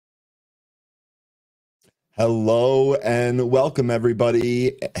Hello and welcome,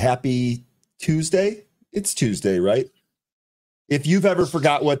 everybody. Happy Tuesday. It's Tuesday, right? If you've ever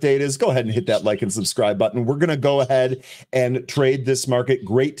forgot what day it is, go ahead and hit that like and subscribe button. We're going to go ahead and trade this market.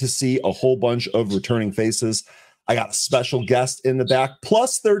 Great to see a whole bunch of returning faces. I got a special guest in the back,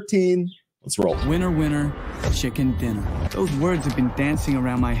 plus 13. Let's roll. Winner, winner, chicken dinner. Those words have been dancing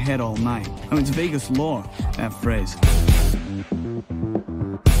around my head all night. I mean, it's Vegas lore, that phrase.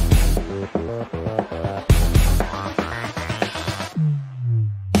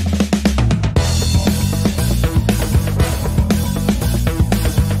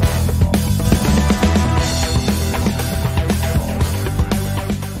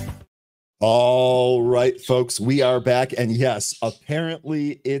 All right, folks, we are back. And yes,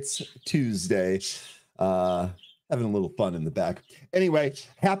 apparently it's Tuesday. Having a little fun in the back. Anyway,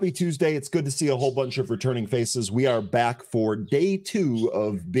 happy Tuesday. It's good to see a whole bunch of returning faces. We are back for day 2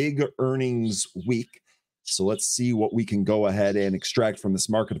 of big earnings week. So let's see what we can go ahead and extract from this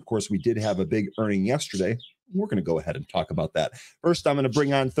market. Of course, we did have a big earning yesterday. We're going to go ahead and talk about that. First, I'm going to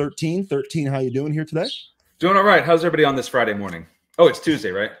bring on 13. 13, how you doing here today? Doing all right. How's everybody on this Friday morning? Oh, it's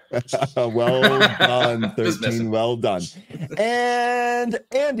Tuesday, right? Well done, 13. Well done. And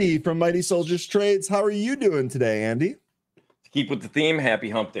Andy from Mighty Soldiers Trades. How are you doing today, Andy? Keep with the theme. Happy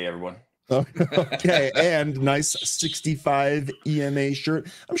hump day, everyone. Okay, and nice 65 EMA shirt.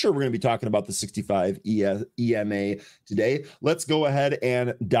 I'm sure we're going to be talking about the 65 EMA today. Let's go ahead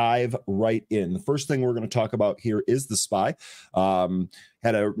and dive right in. The first thing we're going to talk about here is the SPY.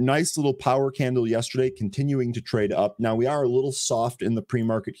 Had a nice little power candle yesterday, continuing to trade up. Now we are a little soft in the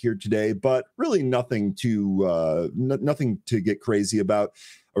pre-market here today, but really nothing to get crazy about.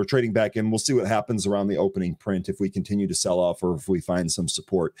 Or trading back in. We'll see what happens around the opening print if we continue to sell off or if we find some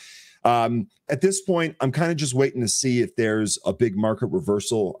support. At this point, I'm kind of just waiting to see if there's a big market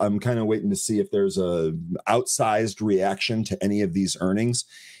reversal. I'm kind of waiting to see if there's a outsized reaction to any of these earnings.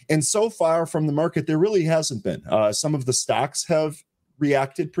 And so far from the market, there really hasn't been. Some of the stocks have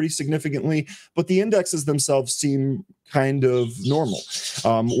reacted pretty significantly, but the indexes themselves seem kind of normal.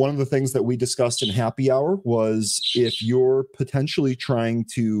 One of the things that we discussed in happy hour was if you're potentially trying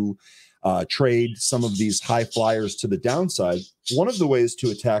to trade some of these high flyers to the downside, one of the ways to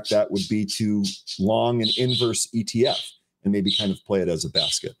attack that would be to long an inverse ETF and maybe kind of play it as a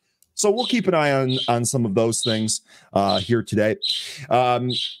basket. So we'll keep an eye on some of those things here today.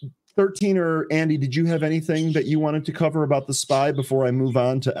 13 or Andy, did you have anything that you wanted to cover about the SPY before I move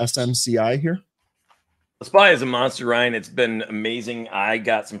on to SMCI here? The SPY is a monster, Ryan. It's been amazing. I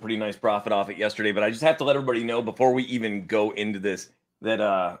got some pretty nice profit off it yesterday, but I just have to let everybody know before we even go into this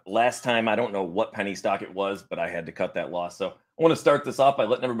that last time, I don't know what penny stock it was, but I had to cut that loss. So I want to start this off by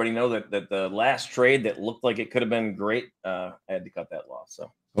letting everybody know that the last trade that looked like it could have been great, I had to cut that loss.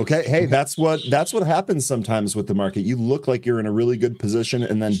 So. Okay. Hey, that's what happens sometimes with the market. You look like you're in a really good position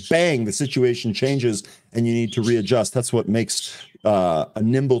and then bang, the situation changes and you need to readjust. That's what makes a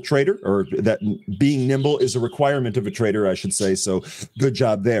nimble trader, or that being nimble is a requirement of a trader, I should say. So good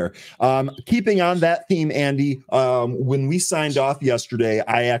job there. Keeping on that theme, Andy, when we signed off yesterday,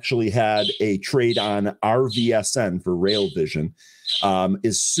 I actually had a trade on RVSN for Rail Vision.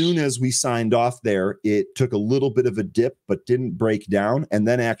 As soon as we signed off there, it took a little bit of a dip, but didn't break down, and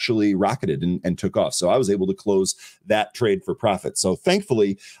then actually rocketed and took off. So I was able to close that trade for profit. So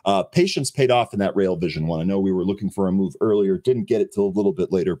thankfully, patience paid off in that Rail Vision one. I know we were looking for a move earlier, didn't get it till a little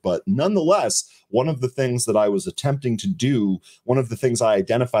bit later, but nonetheless, one of the things that I was attempting to do, one of the things I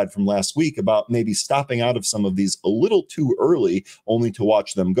identified from last week about maybe stopping out of some of these a little too early, only to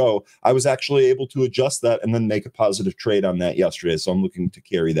watch them go, I was actually able to adjust that and then make a positive trade on that yesterday. So I'm looking to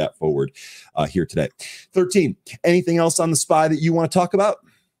carry that forward here today. 13, anything else on the SPY that you want to talk about?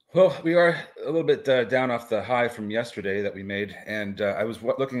 Well, we are a little bit down off the high from yesterday that we made. And I was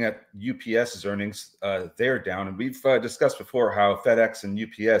looking at UPS's earnings. They're down. And we've discussed before how FedEx and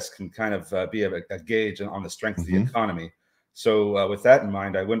UPS can kind of be a gauge on the strength of the economy. So with that in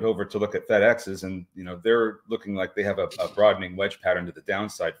mind, I went over to look at FedEx's, and they're looking like they have a broadening wedge pattern to the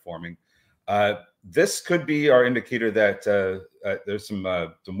downside forming. This could be our indicator that there's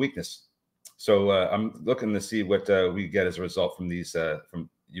some weakness. So I'm looking to see what we get as a result from these from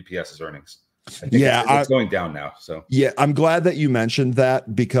UPS's earnings. I think it's going down now. So yeah, I'm glad that you mentioned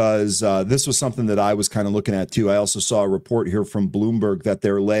that, because this was something that I was kind of looking at too. I also saw a report here from Bloomberg that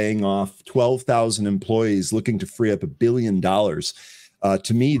they're laying off 12,000 employees, looking to free up $1 billion.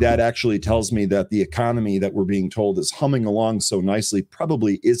 To me, that actually tells me that the economy that we're being told is humming along so nicely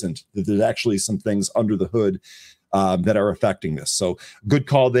probably isn't, that there's actually some things under the hood that are affecting this. So good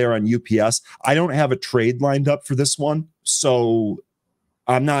call there on UPS. I don't have a trade lined up for this one, so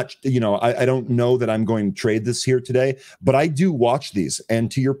I'm not, I don't know that I'm going to trade this here today, but I do watch these. And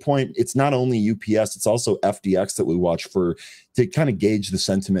to your point, it's not only UPS, it's also FDX that we watch to kind of gauge the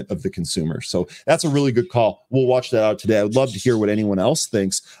sentiment of the consumer. So that's a really good call. We'll watch that out today. I would love to hear what anyone else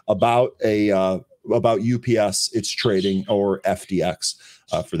thinks about UPS, its trading, or FDX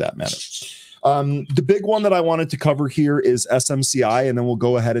for that matter. The big one that I wanted to cover here is SMCI, and then we'll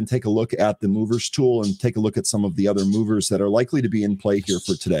go ahead and take a look at the movers tool and take a look at some of the other movers that are likely to be in play here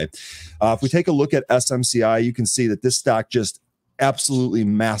for today. If we take a look at SMCI, you can see that this stock just absolutely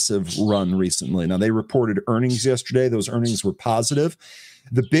massive run recently. Now, they reported earnings yesterday. Those earnings were positive.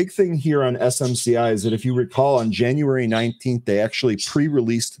 The big thing here on SMCI is that if you recall, on January 19th, they actually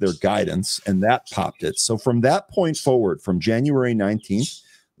pre-released their guidance, and that popped it. So from that point forward, from January 19th,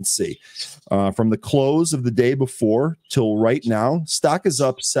 let's see, from the close of the day before till right now, stock is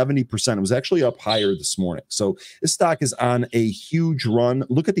up 70%. It was actually up higher this morning. So this stock is on a huge run.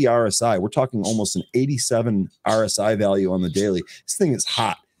 Look at the RSI. We're talking almost an 87 RSI value on the daily. This thing is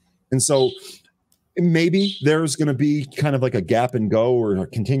hot. And so maybe there's going to be kind of like a gap and go or a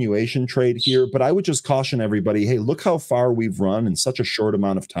continuation trade here, but I would just caution everybody, hey, look how far we've run in such a short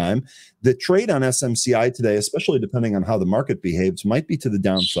amount of time. The trade on SMCI today, especially depending on how the market behaves, might be to the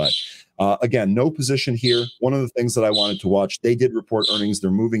downside. Again, no position here. One of the things that I wanted to watch, they did report earnings.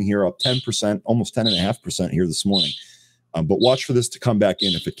 They're moving here up 10%, almost 10.5% here this morning. But watch for this to come back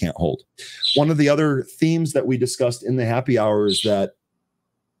in if it can't hold. One of the other themes that we discussed in the happy hour is that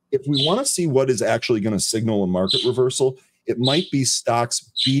if we want to see what is actually going to signal a market reversal, it might be stocks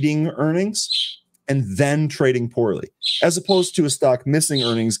beating earnings and then trading poorly, as opposed to a stock missing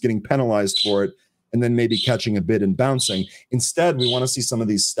earnings, getting penalized for it, and then maybe catching a bid and bouncing. Instead, we want to see some of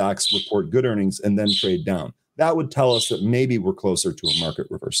these stocks report good earnings and then trade down. That would tell us that maybe we're closer to a market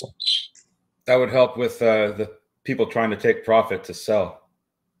reversal. That would help with the people trying to take profit to sell.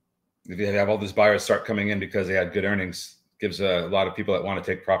 If you have all these buyers start coming in because they had good earnings, gives a lot of people that want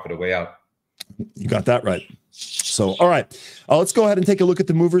to take profit a way out. You got that right. So, all right, let's go ahead and take a look at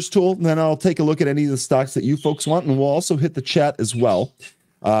the movers tool, and then I'll take a look at any of the stocks that you folks want, and we'll also hit the chat as well.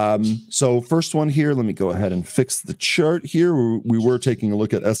 So first one here, let me go ahead and fix the chart here. We were taking a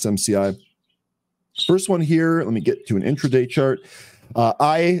look at SMCI. First one here, let me get to an intraday chart.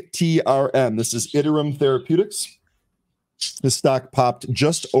 ITRM, this is Iterum Therapeutics. This stock popped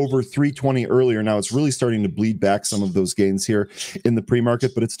just over 320 earlier. Now it's really starting to bleed back some of those gains here in the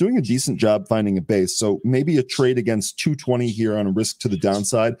pre-market, but it's doing a decent job finding a base. So maybe a trade against 220 here on a risk to the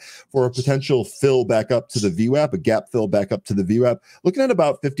downside for a potential fill back up to the VWAP, a gap fill back up to the VWAP, looking at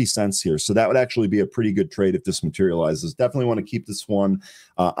about 50 cents here. So that would actually be a pretty good trade if this materializes. Definitely want to keep this one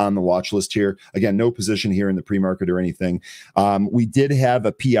on the watch list here. Again, no position here in the pre-market or anything. We did have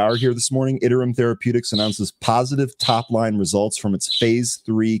a PR here this morning. Iterum Therapeutics announces positive top-line results from its phase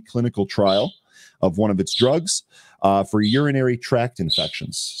 3 clinical trial of one of its drugs for urinary tract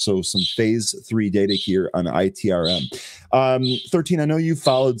infections. So some phase 3 data here on ITRM. 13, I know you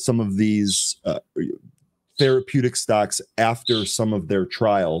followed some of these therapeutic stocks after some of their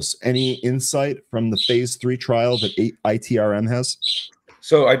trials. Any insight from the phase 3 trial that ITRM has?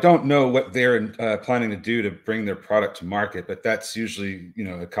 So I don't know what they're planning to do to bring their product to market, but that's usually,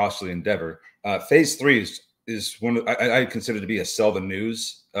 a costly endeavor. Phase 3 is one I consider to be a sell the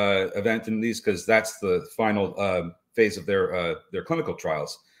news event in these, because that's the final phase of their clinical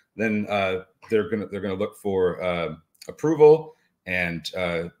trials. Then they're gonna look for approval and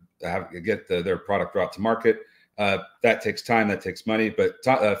get their product brought to market. That takes time, that takes money, but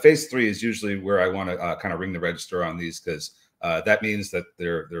phase 3 is usually where I want to kind of ring the register on these, because that means that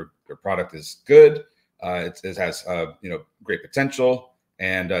their product is good. It has great potential,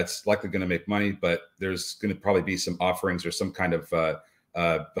 and it's likely going to make money. But there's going to probably be some offerings or some kind of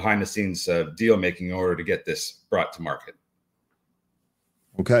behind the scenes deal making in order to get this brought to market.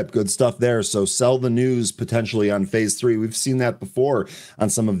 Okay, good stuff there. So sell the news potentially on phase 3. We've seen that before on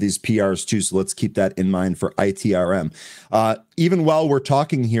some of these PRs too. So let's keep that in mind for ITRM. Even while we're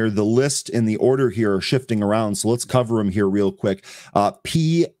talking here, the list and the order here are shifting around. So let's cover them here real quick.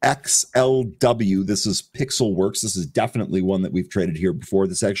 PXLW, this is Pixelworks. This is definitely one that we've traded here before.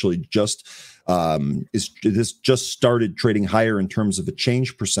 This actually just started trading higher in terms of a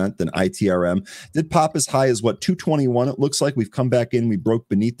change percent than ITRM. Did pop as high as 221. It looks like we've come back in. We broke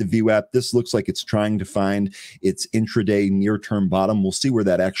beneath the VWAP. This looks like it's trying to find its intraday near-term bottom. We'll see where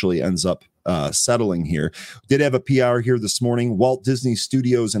that actually ends up settling here. Did have a PR here this morning. Walt Disney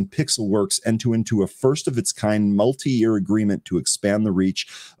Studios and Pixelworks enter into a first-of-its-kind multi-year agreement to expand the reach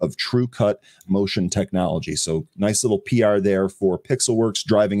of TrueCut motion technology. So nice little PR there for Pixelworks,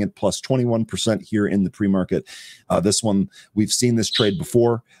 driving it plus 21% here in the pre-market. This one, we've seen this trade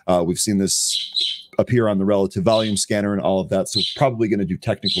before. We've seen this appear on the relative volume scanner and all of that. So probably going to do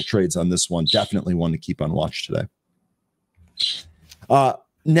technical trades on this one. Definitely one to keep on watch today.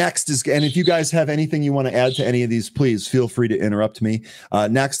 Next is, and if you guys have anything you want to add to any of these, please feel free to interrupt me.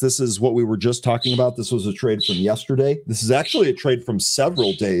 Next, this is what we were just talking about. This was a trade from yesterday. This is actually a trade from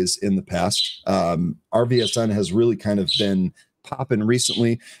several days in the past. RVSN has really kind of been popping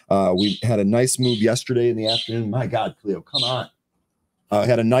recently. We had a nice move yesterday in the afternoon. My God, Cleo, come on.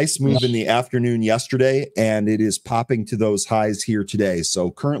 Had a nice move in the afternoon yesterday, and it is popping to those highs here today.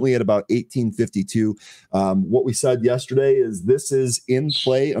 So currently at about 1852. What we said yesterday is this is in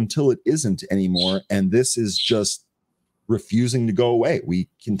play until it isn't anymore, and this is just refusing to go away. We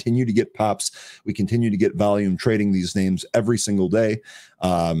continue to get pops. We continue to get volume trading these names every single day.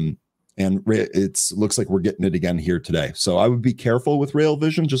 And it looks like we're getting it again here today. So I would be careful with Rail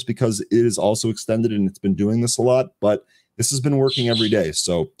Vision just because it is also extended and it's been doing this a lot, but this has been working every day,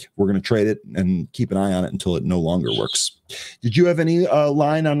 so we're going to trade it and keep an eye on it until it no longer works. Did you have any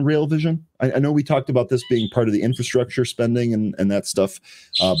line on Rail Vision? I know we talked about this being part of the infrastructure spending and that stuff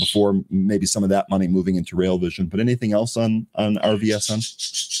before, maybe some of that money moving into Rail Vision, but anything else on RVSN?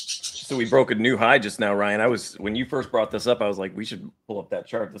 So we broke a new high just now, Ryan. When you first brought this up, I was like, we should pull up that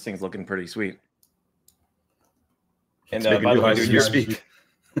chart. This thing's looking pretty sweet. And by the way, dude,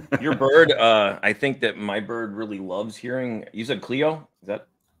 your bird, I think that my bird really loves hearing. You said Cleo? Is that?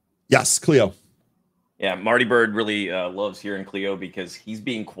 Yes, Cleo. Yeah, Marty Bird really loves hearing Cleo because he's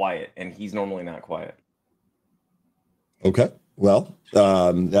being quiet, and he's normally not quiet. Okay. Well,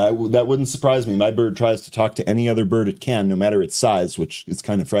 that wouldn't surprise me. My bird tries to talk to any other bird it can, no matter its size, which is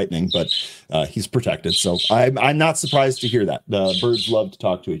kind of frightening, but he's protected. So I'm not surprised to hear that. Birds love to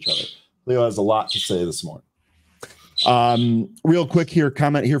talk to each other. Cleo has a lot to say this morning. Real quick here,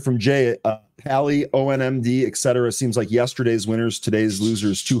 comment here from Jay, Pally, ONMD, etc. Seems like yesterday's winners, today's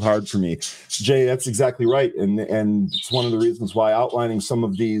losers, too hard for me. Jay, that's exactly right. And it's one of the reasons why outlining some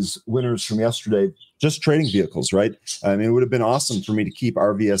of these winners from yesterday, just trading vehicles, right? I mean, it would have been awesome for me to keep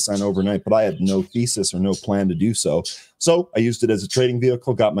RVSN overnight, but I had no thesis or no plan to do so. So I used it as a trading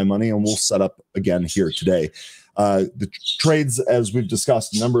vehicle, got my money, and we'll set up again here today. The trades, as we've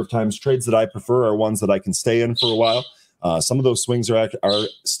discussed a number of times, trades that I prefer are ones that I can stay in for a while. Some of those swings are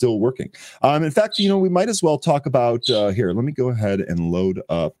still working. In fact, we might as well talk about here. Let me go ahead and load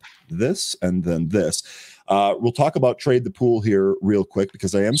up this and then this. We'll talk about trade the pool here real quick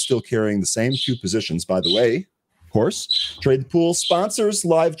because I am still carrying the same two positions. By the way, of course, Trade the Pool sponsors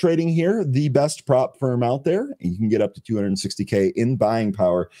live trading here, the best prop firm out there. And you can get up to 260K in buying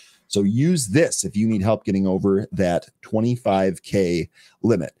power. So use this if you need help getting over that 25K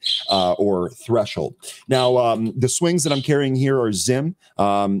limit or threshold. Now, the swings that I'm carrying here are Zim.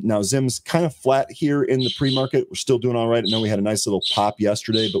 Now, Zim's kind of flat here in the pre-market. We're still doing all right. I know we had a nice little pop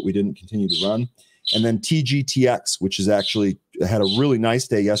yesterday, but we didn't continue to run. And then TGTX, which is actually had a really nice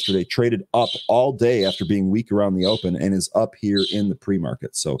day yesterday, traded up all day after being weak around the open and is up here in the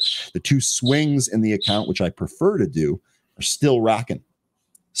pre-market. So the two swings in the account, which I prefer to do, are still rocking.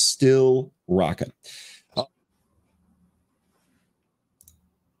 Still rocking.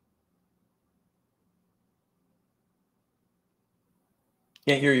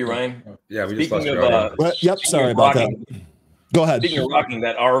 Can't hear you, Ryan. Yeah, we just lost yep, sorry about that. Go ahead. Speaking of rocking,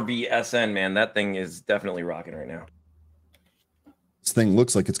 that RVSN, man, that thing is definitely rocking right now. This thing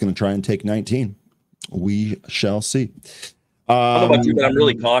looks like it's going to try and take 19. We shall see. I don't know about you, but I'm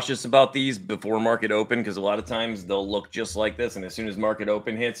really cautious about these before market open because a lot of times they'll look just like this, and as soon as market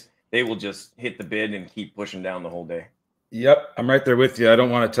open hits, they will just hit the bid and keep pushing down the whole day. Yep, I'm right there with you. I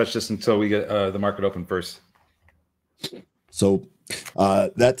don't want to touch this until we get the market open first. So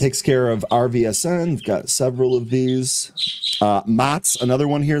that takes care of RVSN. We've got several of these. MOTS, another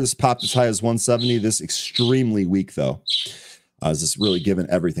one here. This popped as high as 170. This extremely weak, though. Is this really giving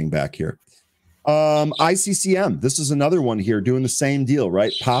everything back here? ICCM, this is another one here doing the same deal,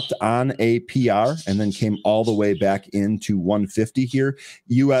 right? Popped on a PR and then came all the way back into 150 here.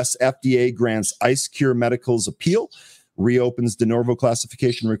 US FDA grants IceCure Medical's appeal, reopens de novo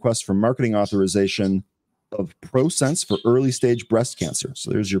classification request for marketing authorization of ProSense for early stage breast cancer. So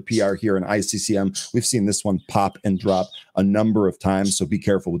there's your PR here in ICCM. We've seen this one pop and drop a number of times, so be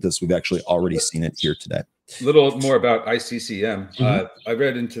careful with this. We've actually already seen it here today. A little more about ICCM. I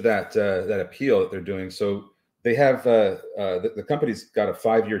read into that that appeal that they're doing. So They have the company's got a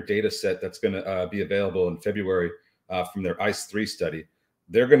 5-year data set that's going to be available in February from their ICE3 study.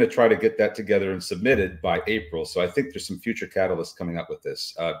 They're going to try to get that together and submitted by April. So I think there's some future catalysts coming up with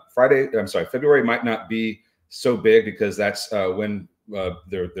this. February might not be so big because that's when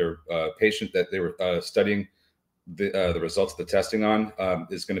their patient that they were studying the results of the testing on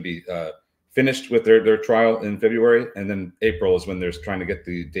is going to be finished with their trial in February, and then April is when they're trying to get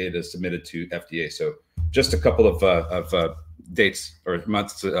the data submitted to FDA. So just a couple of dates or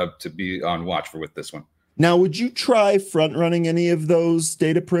months to be on watch for with this one. Now, would you try front running any of those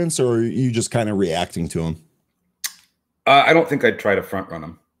data prints, or are you just kind of reacting to them? I don't think I'd try to front run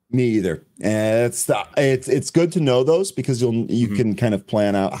them. Me either. It's good to know those because you can kind of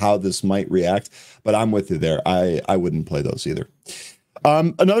plan out how this might react. But I'm with you there. I wouldn't play those either.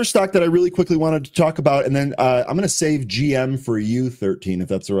 Another stock that I really quickly wanted to talk about, and then I'm going to save GM for you, 13, if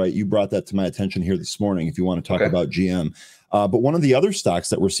that's all right. You brought that to my attention here this morning if you want to talk about GM. But one of the other stocks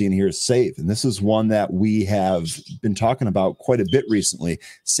that we're seeing here is Save, and this is one that we have been talking about quite a bit recently.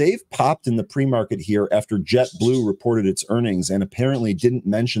 Save popped in the pre-market here after JetBlue reported its earnings and apparently didn't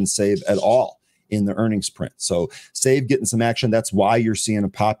mention Save at all in the earnings print. So Save getting some action. That's why you're seeing a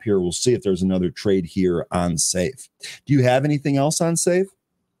pop here. We'll see if there's another trade here on Save. Do you have anything else on Save,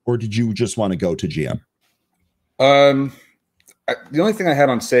 or did you just want to go to GM? The only thing I had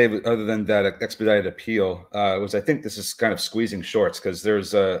on Save, other than that expedited appeal, was I think this is kind of squeezing shorts because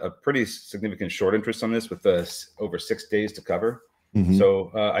there's a pretty significant short interest on this with over 6 days to cover.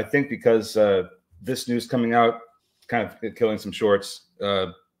 So I think because this news coming out, kind of killing some shorts,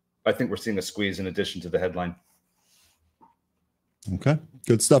 I think we're seeing a squeeze in addition to the headline. Okay,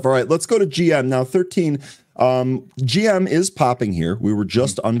 good stuff. All right, let's go to GM now. 13. GM is popping here. We were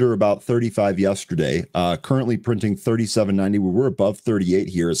just under about 35 yesterday. Currently printing 37.90. We were above 38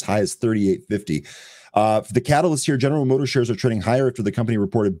 here, as high as 38.50. For the catalyst here, General Motors shares are trading higher after the company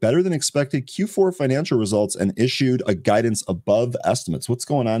reported better than expected Q4 financial results and issued a guidance above estimates. What's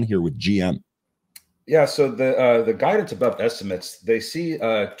going on here with GM? Yeah, so the guidance above estimates, they see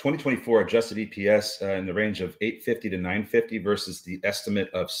 2024 adjusted EPS in the range of 850 to 950 versus the estimate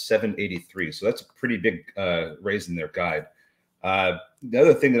of 783. So that's a pretty big raise in their guide. The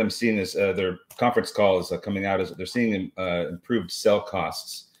other thing that I'm seeing is their conference call is coming out is they're seeing improved cell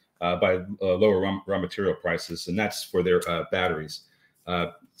costs by lower raw material prices, and that's for their batteries.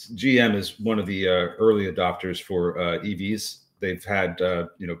 GM is one of the early adopters for EVs. They've had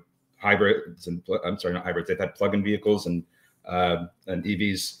hybrids and not hybrids. They've had plug-in vehicles and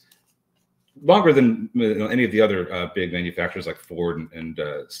EVs longer than any of the other big manufacturers like Ford and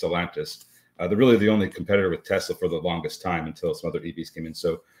Stellantis. They're really the only competitor with Tesla for the longest time until some other EVs came in.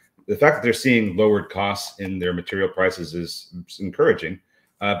 So the fact that they're seeing lowered costs in their material prices is encouraging.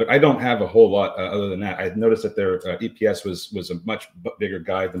 But I don't have a whole lot other than that. I noticed that their EPS was a much bigger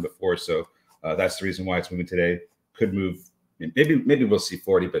guide than before. So that's the reason why it's moving today. Could move. Maybe we'll see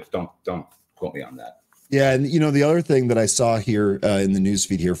 40, but don't quote me on that. Yeah, and the other thing that I saw here in the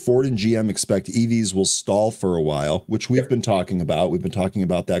newsfeed here, Ford and GM expect EVs will stall for a while, which we've been talking about. We've been talking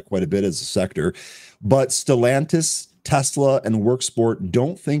about that quite a bit as a sector, but Stellantis, Tesla, and Worksport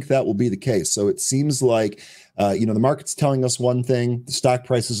don't think that will be the case. So it seems like the market's telling us one thing, the stock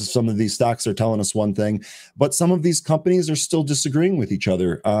prices of some of these stocks are telling us one thing, but some of these companies are still disagreeing with each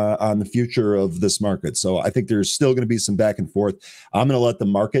other on the future of this market. So I think there's still going to be some back and forth. I'm going to let the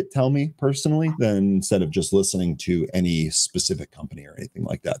market tell me personally, then instead of just listening to any specific company or anything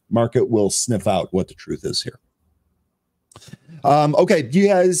like that. Market will sniff out what the truth is here. Okay, do you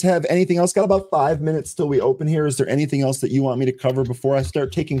guys have anything else? Got about 5 minutes till we open here. Is there anything else that you want me to cover before I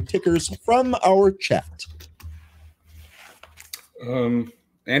start taking tickers from our chat?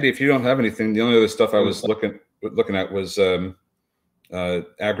 Andy, if you don't have anything, the only other stuff I was looking at was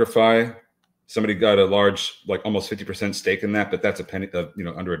Agrify. Somebody got a large, like almost 50% stake in that, but that's a penny,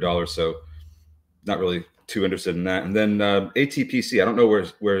 under $1, so not really too interested in that. And then ATPC, I don't know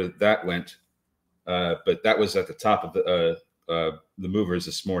where that went, but that was at the top of the movers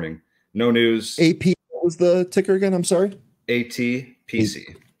this morning. No news. AP, what was the ticker again? I'm sorry.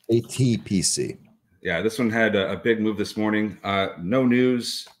 ATPC. ATPC. Yeah, this one had a big move this morning. No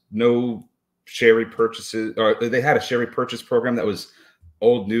news, no share repurchases, or they had a share repurchase program that was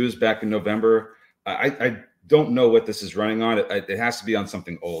old news back in November. I don't know what this is running on. It has to be on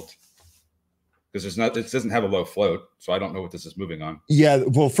something old because it doesn't have a low float, so I don't know what this is moving on. Yeah,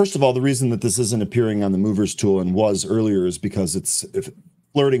 well, first of all, the reason that this isn't appearing on the movers tool and was earlier is because it's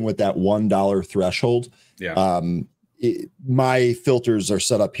flirting with that $1 threshold. Yeah. my filters are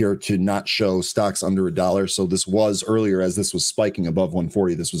set up here to not show stocks under $1. So this was earlier, as this was spiking above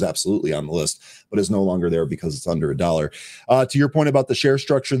 140. This was absolutely on the list, but is no longer there because it's under $1. To your point about the share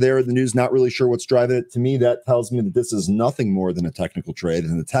structure there, the news, not really sure what's driving it. To me, that tells me that this is nothing more than a technical trade,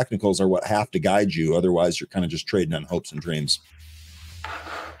 and the technicals are what have to guide you. Otherwise, you're kind of just trading on hopes and dreams.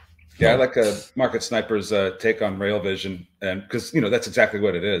 Yeah, I like Market Sniper's take on Rail Vision, and because that's exactly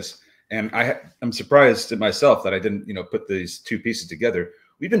what it is. And I'm surprised at myself that I didn't put these two pieces together.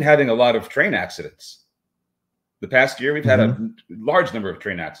 We've been having a lot of train accidents. The past year, we've had a large number of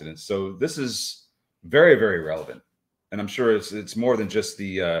train accidents. So this is very, very relevant, and I'm sure it's more than just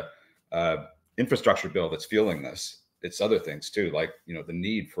the infrastructure bill that's fueling this. It's other things too, like the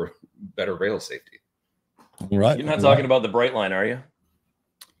need for better rail safety. Right. You're not talking about the Bright Line, are you?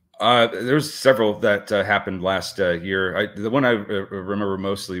 There's several that happened last year. The one I remember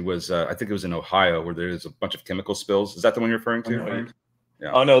mostly was I think it was in Ohio, where there's a bunch of chemical spills. Is that the one you're referring to?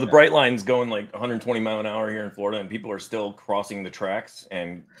 Yeah. Oh no, the Bright Line's going like 120 mile an hour here in Florida, and people are still crossing the tracks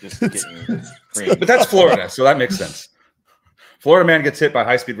and just getting creamed. But that's Florida, so that makes sense. Florida man gets hit by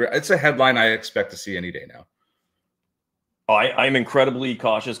high speed. It's a headline I expect to see any day now. Oh, I'm incredibly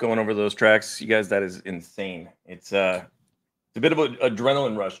cautious going over those tracks, you guys. That is insane. It's a bit of an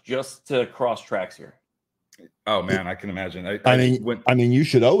adrenaline rush just to cross tracks here. Oh man, I can imagine. I mean, you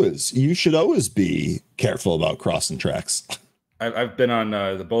should always be careful about crossing tracks. I've been on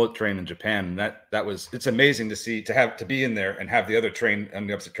the bullet train in Japan, and it's amazing to see, to be in there and have the other train on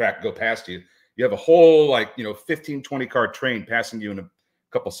the opposite track go past you. You have a whole 15, 20 car train passing you in a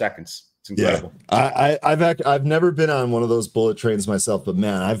couple seconds. It's incredible. Yeah. I've never been on one of those bullet trains myself, but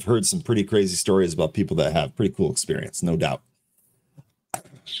man, I've heard some pretty crazy stories about people that have pretty cool experience, no doubt.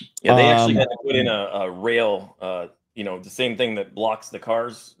 Yeah, they actually had to put in a rail, the same thing that blocks the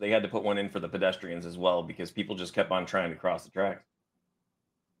cars. They had to put one in for the pedestrians as well, because people just kept on trying to cross the track.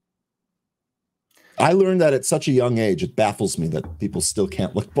 I learned that at such a young age. It baffles me that people still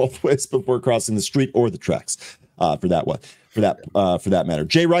can't look both ways before crossing the street or the tracks. For that matter.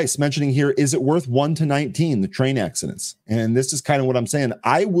 Jay Rice mentioning here, is it worth 1 to 19, the train accidents? And this is kind of what I'm saying.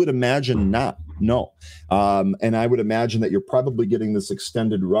 I would imagine not. No. And I would imagine that you're probably getting this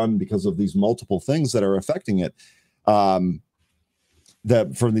extended run because of these multiple things that are affecting it.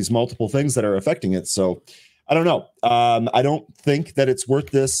 So I don't know. I don't think that it's worth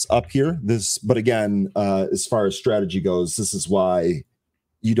this up here. But again, as far as strategy goes, this is why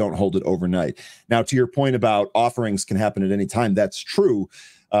you don't hold it overnight. Now, to your point about offerings can happen at any time, that's true.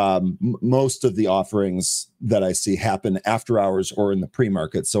 Most of the offerings that I see happen after hours or in the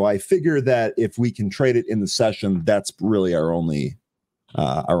pre-market. So I figure that if we can trade it in the session, that's really our only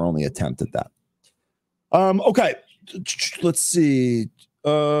attempt at that. Okay, let's see.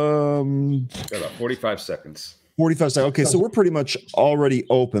 Got about 45 seconds. 45 seconds. Okay, so we're pretty much already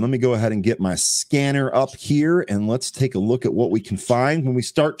open. Let me go ahead and get my scanner up here, and let's take a look at what we can find. When we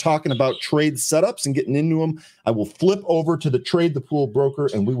start talking about trade setups and getting into them, I will flip over to the Trade the Pool broker,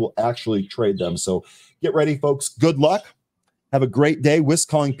 and we will actually trade them. So get ready, folks. Good luck. Have a great day. Whisk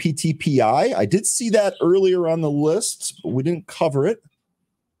calling PTPI. I did see that earlier on the list, but we didn't cover it.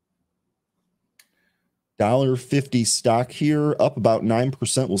 $1.50 stock here, up about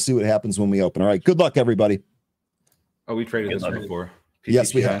 9%. We'll see what happens when we open. All right, good luck, everybody. Oh, we traded this one before. PTPI.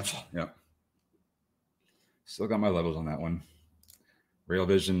 Yes, we have. Yeah. Still got my levels on that one. Rail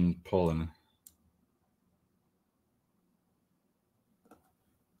Vision pulling.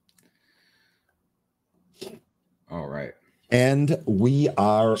 All right. And we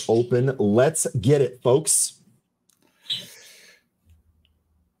are open. Let's get it, folks.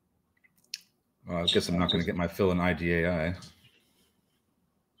 Well, I guess I'm not going to get my fill in IDAI.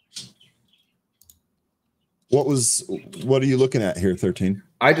 What are you looking at here, 13?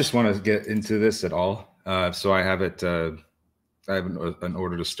 I just want to get into this at all. So I have it. I have an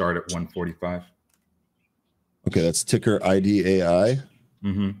order to start at 145. Okay, that's ticker IDAI.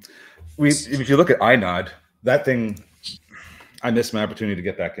 Mm-hmm. If you look at iNod, that thing, I missed my opportunity to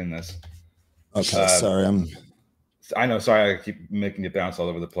get back in this. Okay, sorry. I know. Sorry, I keep making it bounce all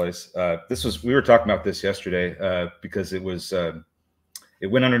over the place. We were talking about this yesterday because it was. It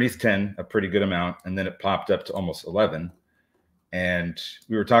went underneath 10, a pretty good amount, and then it popped up to almost 11. And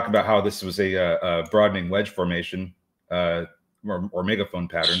we were talking about how this was a broadening wedge formation or megaphone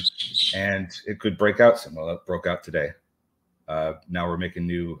pattern, and it could break out some. Well, it broke out today. Now we're making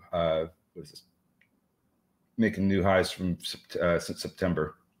new. What is this? Making new highs from since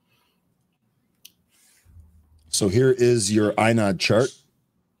September. So here is your iNod chart.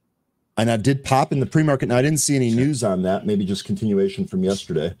 iNod did pop in the pre-market. Now I didn't see any news on that. Maybe just continuation from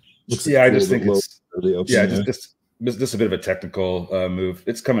yesterday. I just think it's this is a bit of a technical move.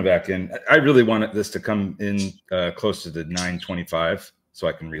 It's coming back in. I really wanted this to come in closer to 925 so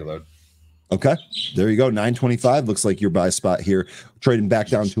I can reload. Okay, there you go. 925 looks like your buy spot here. Trading back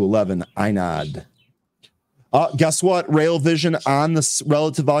down to 11. I nod. Guess what? Rail Vision on the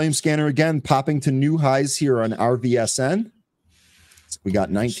relative volume scanner again, popping to new highs here on RVSN. We got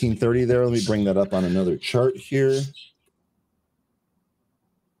 1930 there. Let me bring that up on another chart here.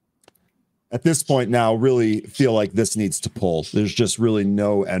 At this point now, really feel like this needs to pull. There's just really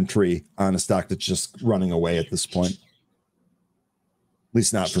no entry on a stock that's just running away at this point. At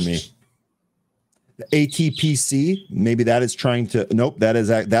least not for me. The ATPC, maybe that is trying to, nope,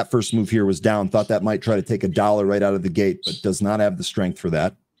 that first move here was down. Thought that might try to take $1 right out of the gate, but does not have the strength for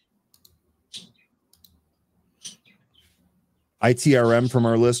that. ITRM from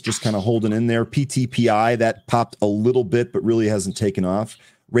our list, just kind of holding in there. PTPI, that popped a little bit, but really hasn't taken off.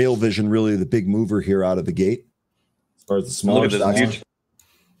 Rail Vision, really the big mover here out of the gate. As far as the smaller stocks.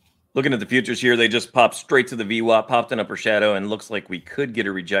 Looking at the futures here, they just popped straight to the VWAP, popped an upper shadow, and looks like we could get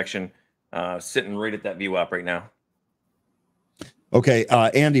a rejection sitting right at that VWAP right now. Okay,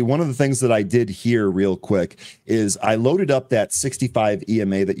 Andy, one of the things that I did here real quick is I loaded up that 65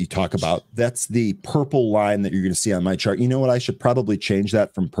 EMA that you talk about. That's the purple line that you're going to see on my chart. You know what? I should probably change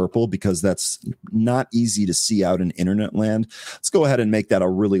that from purple because that's not easy to see out in internet land. Let's go ahead and make that a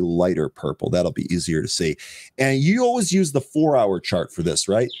really lighter purple. That'll be easier to see. And you always use the 4-hour chart for this,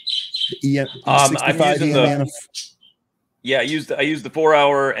 right? The 65 EMA. Yeah, I used the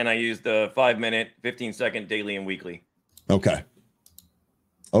 4-hour and I used the 5-minute, 15-second daily and weekly. Okay.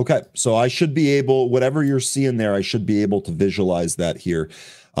 Okay, so I should be able, whatever you're seeing there, I should be able to visualize that here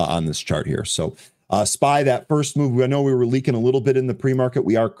on this chart here. So SPY, that first move, I know we were leaking a little bit in the pre-market.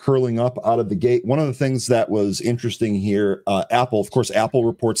 We are curling up out of the gate. One of the things that was interesting here, Apple, of course, Apple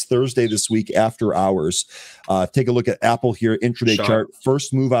reports Thursday this week after hours. Take a look at Apple here, intraday chart.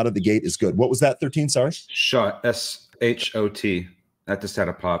 First move out of the gate is good. What was that, 13? Sorry? SHOT, S-H-O-T. That just had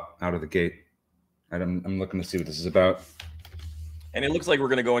a pop out of the gate. I'm looking to see what this is about. And it looks like we're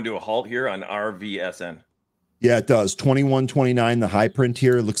going to go into a halt here on RVSN. Yeah, it does. 21.29, the high print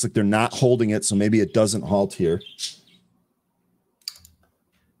here. It looks like they're not holding it, so maybe it doesn't halt here.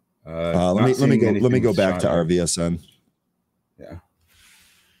 Let me go back to RVSN. Yeah.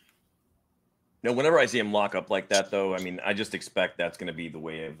 No, whenever I see him lock up like that, though, I mean, I just expect that's going to be the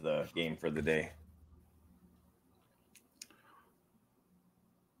way of the game for the day.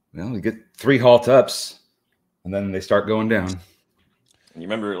 Well, we get 3 halt ups, and then they start going down. And you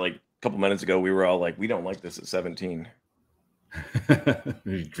remember, like, a couple minutes ago, we were all like, we don't like this at 17.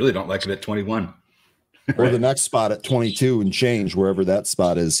 We really don't like it at 21. Or the next spot at 22 and change, wherever that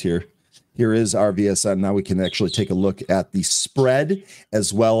spot is here. Here is RVSN. Now we can actually take a look at the spread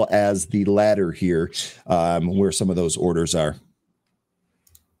as well as the ladder here, where some of those orders are.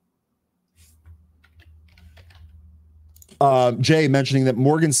 Jay mentioning that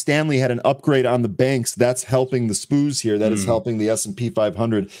Morgan Stanley had an upgrade on the banks. That's helping the SPOOs here. That is helping the S&P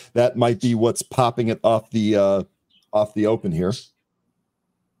 500. That might be what's popping it off the open here.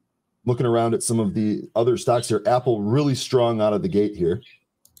 Looking around at some of the other stocks here, Apple really strong out of the gate here.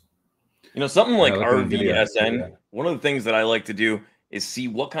 You know, something like RVSN, one of the things that I like to do is see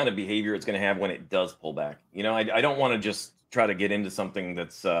what kind of behavior it's going to have when it does pull back. You know, I don't want to just try to get into something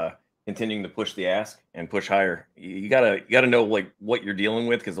that's continuing to push the ask and push higher. You gotta know like what you're dealing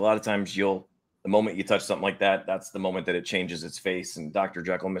with, because a lot of times the moment you touch something like that, that's the moment that it changes its face and Dr.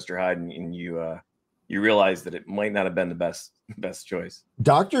 Jekyll, Mr. Hyde, and you realize that it might not have been the best choice.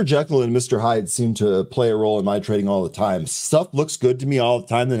 Dr. Jekyll and Mr. Hyde seem to play a role in my trading all the time. Stuff looks good to me all the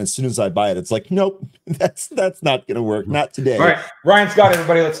time, then as soon as I buy it, it's like, nope, that's not going to work. Not today. All right, Ryan's got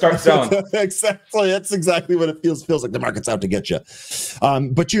everybody. Let's start selling. Exactly. That's exactly what it feels. Feels like the market's out to get you.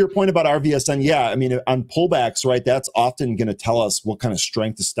 But to your point about RVSN, yeah, I mean, on pullbacks, right, that's often going to tell us what kind of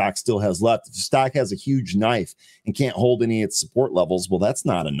strength the stock still has left. If the stock has a huge knife and can't hold any of its support levels, well, that's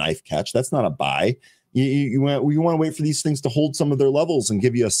not a knife catch. That's not a buy. You want to wait for these things to hold some of their levels and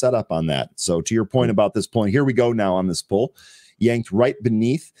give you a setup on that. So to your point about this pull, here we go now on this pull, yanked right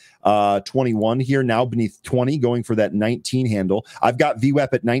beneath 21 here, now beneath 20, going for that 19 handle. I've got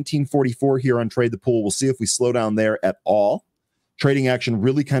VWAP at 1944 here on Trade the Pool. We'll see if we slow down there at all. Trading action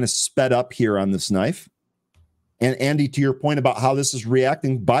really kind of sped up here on this knife. And Andy, to your point about how this is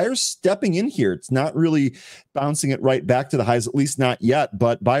reacting, buyers stepping in here. It's not really bouncing it right back to the highs, at least not yet,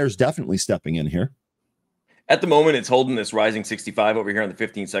 but buyers definitely stepping in here. At the moment, it's holding this rising 65 over here on the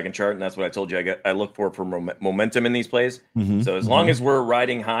 15-second chart, and that's what I told you. I look for momentum in these plays. So as long as we're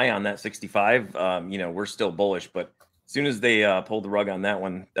riding high on that 65, you know, we're still bullish. But as soon as they pull the rug on that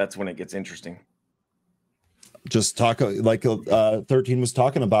one, that's when it gets interesting. just talk like 13 was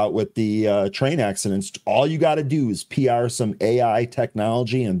talking about with the train accidents. All you got to do is PR some AI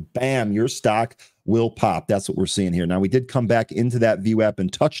technology and bam, your stock will pop. That's what we're seeing here. Now, we did come back into that VWAP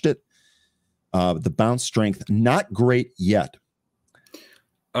and touched it. The bounce strength, not great yet.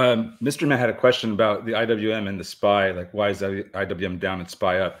 Mr. Matt had a question about the IWM and the SPY. Like, why is the IWM down and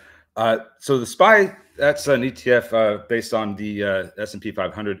SPY up? So the SPY, that's an ETF based on the S&P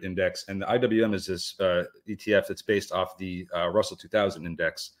 500 index, and the IWM is this ETF that's based off the Russell 2000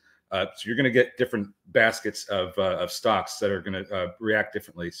 index. So you're going to get different baskets of stocks that are going to react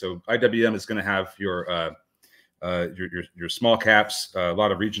differently. So IWM is going to have your small caps, a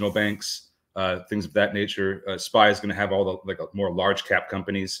lot of regional banks, things of that nature. SPY is going to have all the like more large cap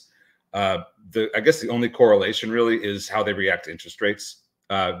companies. I guess the only correlation really is how they react to interest rates.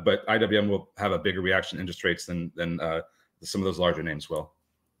 But IWM will have a bigger reaction to interest rates than some of those larger names will.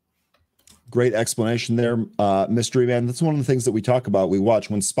 Great explanation there, Mystery Man. That's one of the things that we talk about. We watch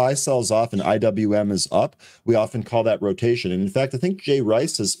when SPY sells off and IWM is up. We often call that rotation. And in fact, I think Jay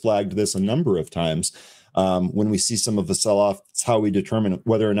Rice has flagged this a number of times. When we see some of the sell-off, it's how we determine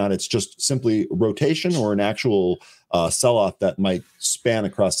whether or not it's just simply rotation or an actual sell-off that might span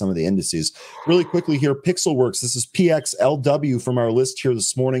across some of the indices. Really quickly here, Pixelworks. This is PXLW from our list here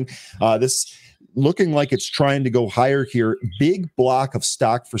this morning. This looking like it's trying to go higher here. Big block of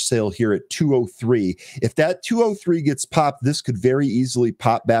stock for sale here at 203. If that 203 gets popped, this could very easily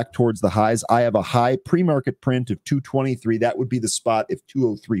pop back towards the highs. I have a high pre-market print of 223. That would be the spot if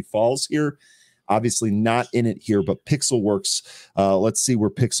 203 falls here. Obviously not in it here, but Pixelworks, let's see where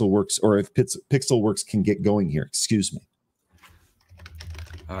Pixelworks, or if Pixelworks can get going here. Excuse me.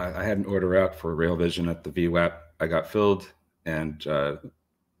 I had an order out for Rail Vision at the VWAP. I got filled, and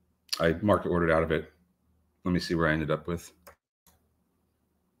I market ordered out of it. Let me see where I ended up with.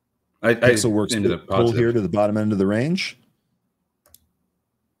 Pixelworks ended up pull here to the bottom end of the range.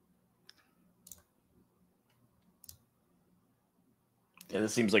 Yeah,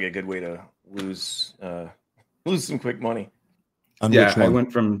 this seems like a good way to lose some quick money. Yeah, I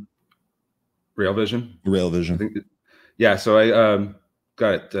went from Rail Vision. Rail Vision. Yeah, so I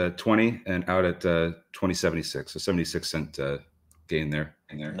got 20 and out at 20.76, so 76-cent gain there.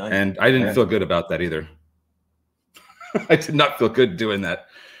 Nice. And I didn't feel good about that either. I did not feel good doing that.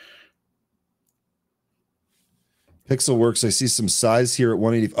 Pixelworks, I see some size here at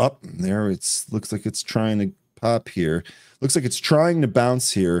 180 up there. Looks like it's trying to pop here. Looks like it's trying to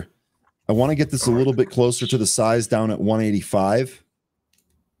bounce here. I want to get this a little bit closer to the size down at 185.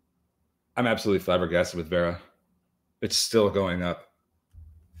 I'm absolutely flabbergasted with Vera. It's still going up.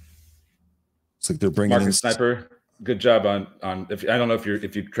 It's like they're bringing Market Sniper. Good job on if I don't know if you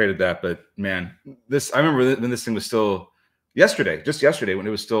traded that, but man, I remember when this thing was still just yesterday when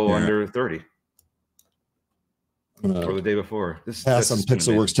it was still under 30. Or the day before. Pass on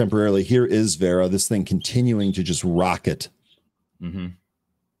Pixelworks temporarily. Here is Vera. This thing continuing to just rocket. Mm-hmm.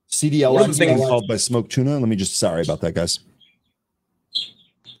 CDLX being called by Smoke Tuna. Let me just, sorry about that, guys.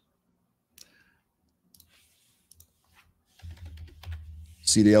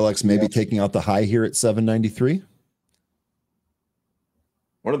 CDLX maybe taking out the high here at 793.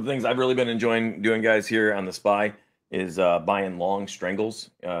 One of the things I've really been enjoying doing, guys, here on the SPY is buying long strangles,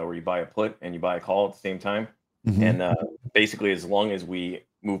 where you buy a put and you buy a call at the same time. Mm-hmm. And basically, as long as we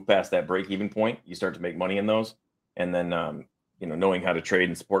move past that break-even point, you start to make money in those. And then, knowing how to trade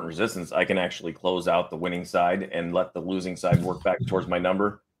and support and resistance, I can actually close out the winning side and let the losing side work back towards my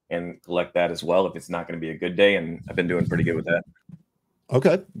number and collect that as well if it's not going to be a good day. And I've been doing pretty good with that.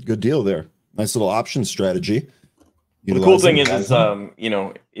 Okay, good deal there. Nice little option strategy. Well, the cool thing is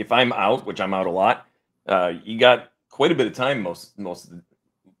if I'm out, which I'm out a lot, you got quite a bit of time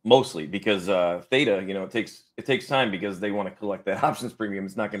mostly because theta, it takes time because they want to collect that options premium.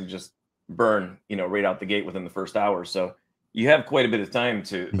 It's not going to just burn, right out the gate within the first hour. So you have quite a bit of time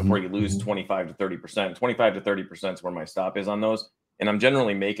before you lose 25 to 30%. 25 to 30% is where my stop is on those, and I'm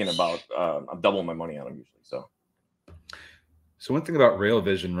generally making about I'm doubling my money on them usually. So one thing about Rail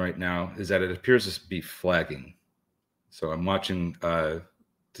Vision right now is that it appears to be flagging. So I'm watching to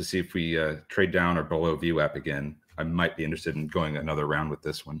see if we trade down or below VWAP again. I might be interested in going another round with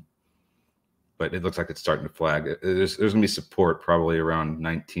this one, but it looks like it's starting to flag. There's going to be support probably around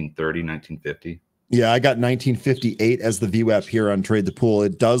 1930, 1950. Yeah, I got 1958 as the VWAP here on Trade the Pool.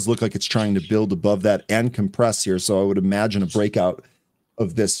 It does look like it's trying to build above that and compress here. So I would imagine a breakout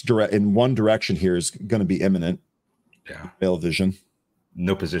of this in one direction here is going to be imminent. Yeah, Rail Vision.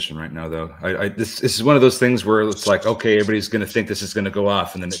 No position right now, though. This is one of those things where it's like, okay, everybody's going to think this is going to go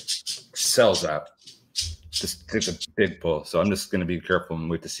off, and then it sells out. just it's a big pull. So I'm just going to be careful and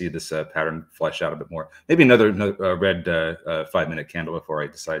wait to see this pattern flesh out a bit more. Maybe another red 5-minute candle before I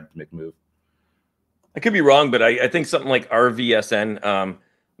decide to make a move. I could be wrong, but I think something like RVSN.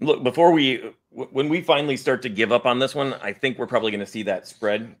 Look, when we finally start to give up on this one, I think we're probably going to see that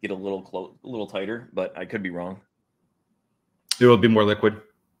spread get a little tighter, but I could be wrong. It will be more liquid.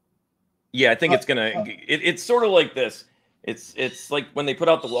 Yeah, I think it's gonna. It's sort of like this. It's like when they put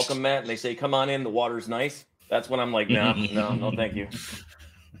out the welcome mat and they say, "Come on in, the water's nice." That's when I'm like, no, thank you.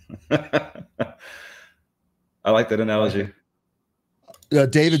 I like that analogy.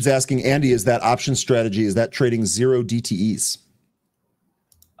 David's asking, Andy, is that option strategy? Is that trading 0 DTEs?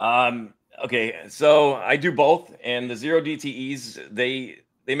 Okay, so I do both, and the 0 DTEs they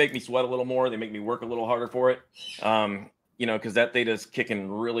make me sweat a little more. They make me work a little harder for it. You know, because that data is kicking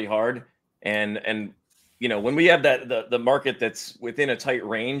really hard, and you know, when we have the market that's within a tight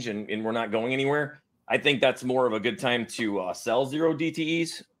range and we're not going anywhere, I think that's more of a good time to sell 0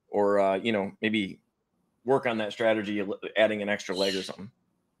 DTEs or you know, maybe work on that strategy, adding an extra leg or something.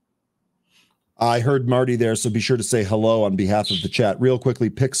 I heard Marty there, so be sure to say hello on behalf of the chat. Real quickly,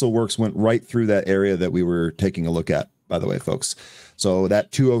 Pixelworks went right through that area that we were taking a look at, by the way, folks. So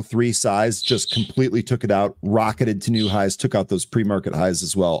that 203 size just completely took it out, rocketed to new highs, took out those pre-market highs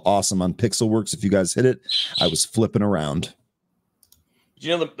as well. Awesome on Pixelworks. If you guys hit it, I was flipping around.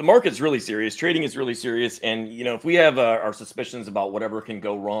 You know, the market's really serious. Trading is really serious. And, you know, if we have our suspicions about whatever can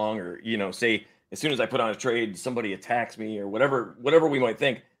go wrong, or, you know, say as soon as I put on a trade, somebody attacks me or whatever we might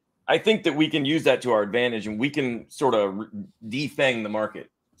think, I think that we can use that to our advantage and we can sort of defang the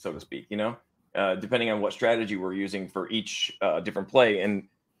market, so to speak, you know, depending on what strategy we're using for each different play. And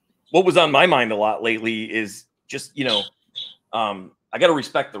what was on my mind a lot lately is just, you know, I got to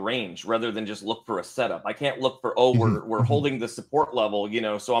respect the range rather than just look for a setup. I can't look for, oh, we're holding the support level, you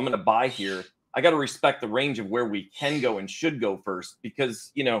know, so I'm going to buy here. I got to respect the range of where we can go and should go first,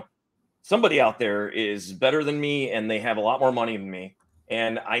 because, you know, somebody out there is better than me and they have a lot more money than me.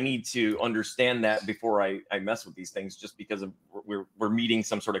 And I need to understand that before I mess with these things, just because of we're meeting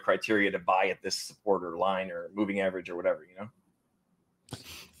some sort of criteria to buy at this support or line or moving average or whatever, you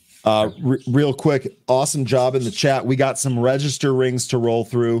know? Real quick, awesome job in the chat. We got some register rings to roll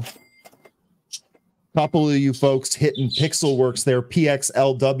through. Couple of you folks hitting Pixelworks there.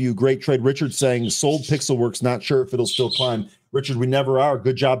 PXLW, great trade. Richard saying sold Pixelworks, not sure if it'll still climb. Richard, we never are.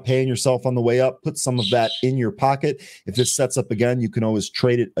 Good job paying yourself on the way up. Put some of that in your pocket. If this sets up again, you can always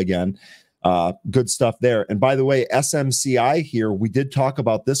trade it again. Good stuff there. And by the way, SMCI here, we did talk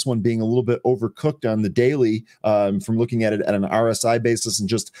about this one being a little bit overcooked on the daily from looking at it at an RSI basis, and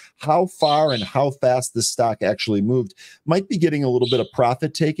just how far and how fast this stock actually moved. Might be getting a little bit of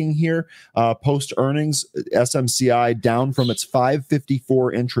profit taking here post earnings. SMCI down from its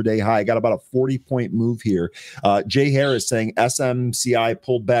 554 intraday high. Got about a 40-point move here. Jay Harris saying SMCI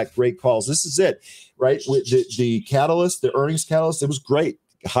pulled back. Great calls. This is it, right? With the catalyst, the earnings catalyst, it was great.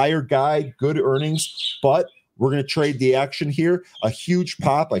 Higher guide, good earnings, but we're going to trade the action here. A huge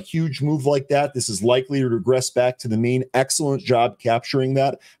pop, a huge move like that. This is likely to regress back to the mean. Excellent job capturing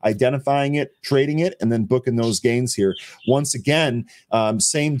that, identifying it, trading it, and then booking those gains here. Once again,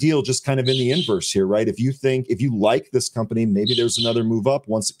 same deal, just kind of in the inverse here, right? If you like this company, maybe there's another move up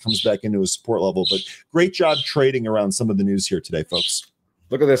once it comes back into a support level. But great job trading around some of the news here today, folks.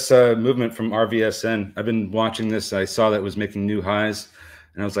 Look at this movement from RVSN. I've been watching this. I saw that it was making new highs.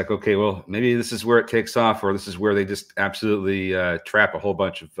 And I was like, okay, well, maybe this is where it takes off, or this is where they just absolutely trap a whole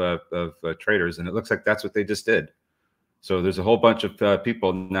bunch of traders. And it looks like that's what they just did. So there's a whole bunch of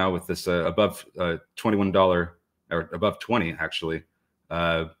people now with this above $21 or above 20 actually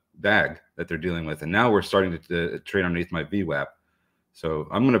bag that they're dealing with. And now we're starting to trade underneath my VWAP. So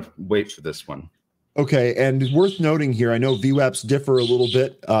I'm going to wait for this one. Okay, and worth noting here, I know VWAPs differ a little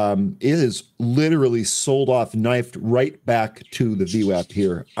bit. It is literally sold off, knifed right back to the VWAP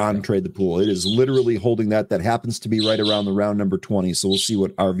here on Trade the Pool. It is literally holding that. That happens to be right around the round number 20. So we'll see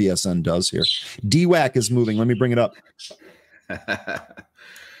what RVSN does here. DWAC is moving. Let me bring it up. Is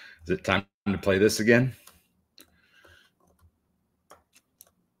it time to play this again?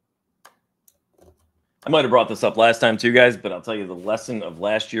 I might have brought this up last time too, guys, but I'll tell you the lesson of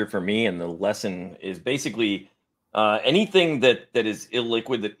last year for me, and the lesson is basically anything that is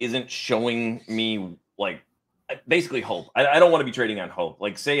illiquid that isn't showing me like basically hope. I don't want to be trading on hope.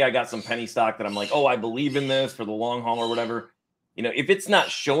 Like, say I got some penny stock that I'm like, oh, I believe in this for the long haul or whatever. You know, if it's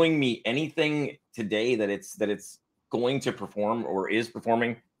not showing me anything today that it's going to perform or is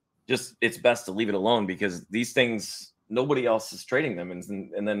performing, just it's best to leave it alone, because these things, nobody else is trading them,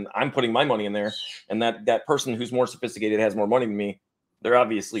 and then I'm putting my money in there, and that person who's more sophisticated has more money than me. they're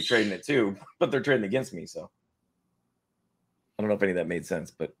obviously trading it too, but they're trading against me. So I don't know if any of that made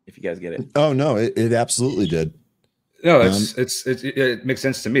sense, but if you guys get it. Oh no, it absolutely did. No, it makes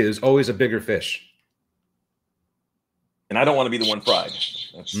sense to me. There's always a bigger fish. And I don't want to be the one fried.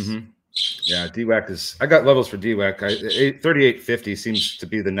 Yeah, DWAC is. I got levels for DWAC. 38.50 seems to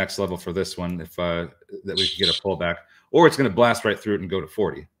be the next level for this one. If that we could get a pullback, or it's going to blast right through it and go to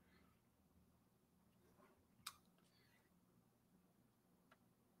 40.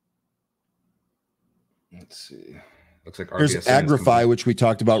 Let's see. Looks like Here's Agrify, which we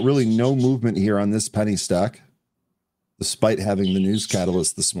talked about. Really, no movement here on this penny stock, despite having the news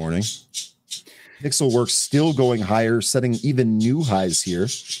catalyst this morning. Pixelworks still going higher, setting even new highs here.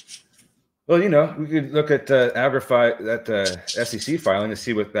 Well, you know, we could look at Agrify, that SEC filing, to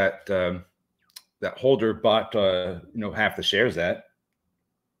see what that that holder bought, you know, half the shares at.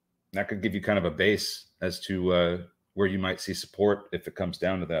 That could give you kind of a base as to where you might see support if it comes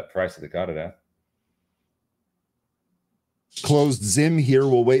down to that price that they got it at. Closed Zim here.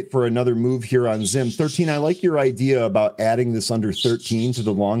 We'll wait for another move here on Zim. 13, I like your idea about adding this under 13 to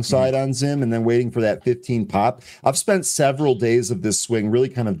the long side on Zim and then waiting for that 15 pop. I've spent several days of this swing really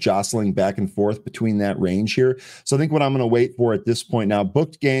kind of jostling back and forth between that range here. So I think what I'm going to wait for at this point now,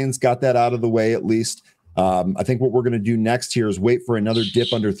 booked gains, got that out of the way at least. I think what we're going to do next here is wait for another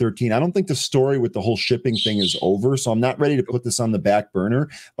dip under 13. I don't think the story with the whole shipping thing is over, so I'm not ready to put this on the back burner,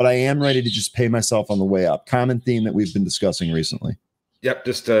 but I am ready to just pay myself on the way up. Common theme that we've been discussing recently. Yep,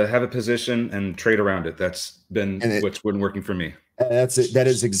 just have a position and trade around it. That's been what's been working for me. That's it. That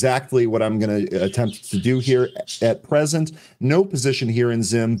is exactly what I'm going to attempt to do here at present. No position here in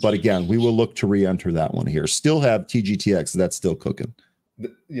Zim, but again, we will look to re-enter that one here. Still have TGTX. That's still cooking.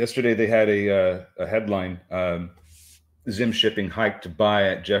 Yesterday they had a headline: Zim shipping hike to buy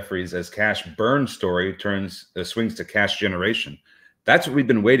at Jefferies as cash burn story turns swings to cash generation. That's what we've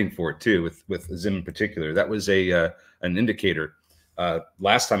been waiting for too, with Zim in particular. That was an indicator.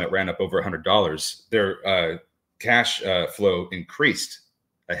 Last time it ran up over $100, their cash flow increased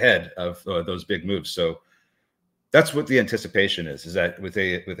ahead of those big moves. So that's what the anticipation is that with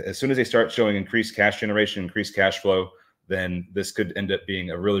as soon as they start showing increased cash generation, increased cash flow, then this could end up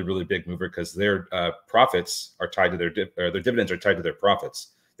being a really, really big mover because their profits are tied to their dividends are tied to their profits.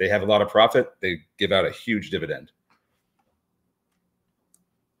 They have a lot of profit. They give out a huge dividend.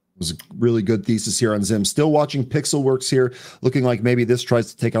 It was a really good thesis here on Zim. Still watching Pixelworks here, looking like maybe this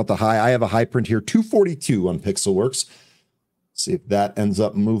tries to take out the high. I have a high print here, 242 on Pixelworks. See if that ends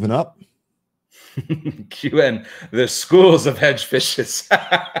up moving up. QN, the schools of hedge fishes.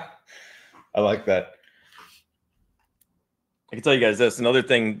 I like that. I can tell you guys this. Another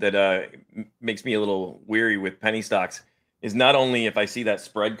thing that makes me a little weary with penny stocks is not only if I see that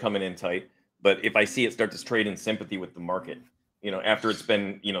spread coming in tight, but if I see it start to trade in sympathy with the market. You know, after it's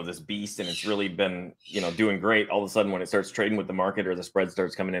been, you know, this beast and it's really been, you know, doing great, all of a sudden when it starts trading with the market or the spread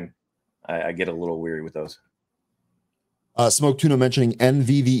starts coming in, I get a little weary with those. Smoke Tuna mentioning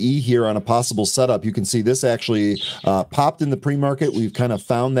NVVE here on a possible setup. You can see this actually popped in the pre-market. We've kind of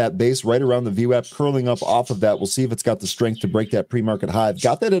found that base right around the VWAP, curling up off of that. We'll see if it's got the strength to break that pre-market high. I've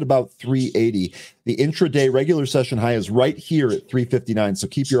got that at about 380. The intraday regular session high is right here at 359. So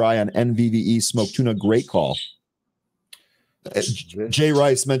keep your eye on NVVE. Smoke Tuna, great call. Jay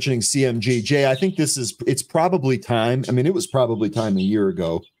Rice mentioning CMG. Jay, I think it's probably time. I mean, it was probably time a year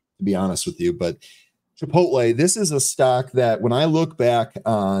ago, to be honest with you, but Chipotle, this is a stock that when I look back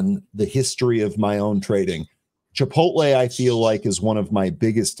on the history of my own trading, Chipotle, I feel like is one of my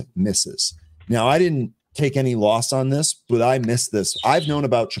biggest misses. Now, I didn't take any loss on this, but I missed this. I've known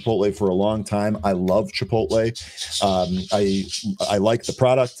about Chipotle for a long time. I love Chipotle. I like the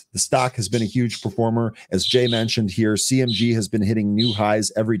product. The stock has been a huge performer. As Jay mentioned here, CMG has been hitting new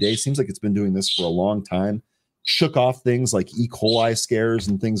highs every day. Seems like it's been doing this for a long time. Shook off things like E. coli scares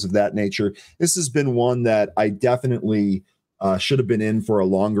and things of that nature. This has been one that I definitely should have been in for a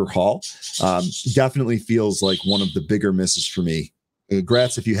longer haul. Definitely feels like one of the bigger misses for me.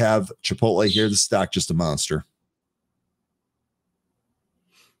 Congrats if you have Chipotle here. The stock just a monster.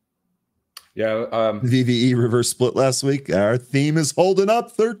 Yeah. VVE reverse split last week. Our theme is holding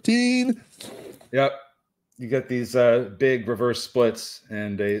up 13. Yep. You get these big reverse splits,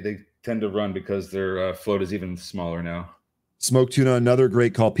 and they tend to run because their float is even smaller now. Smoke Tuna, another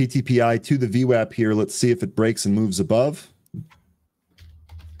great call. PTPI to the VWAP here. Let's see if it breaks and moves above.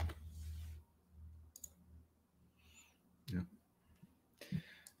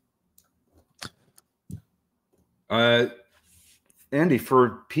 Yeah. Andy,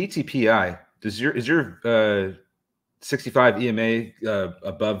 for PTPI, is your 65 EMA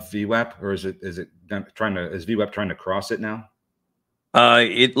above VWAP, or is VWAP trying to cross it now?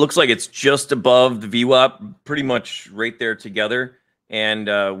 It looks like it's just above the VWAP, pretty much right there together.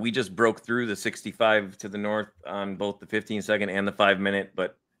 And we just broke through the 65 to the north on both the 15-second and the 5-minute.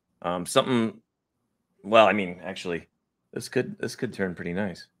 But something, well, I mean, actually, this could turn pretty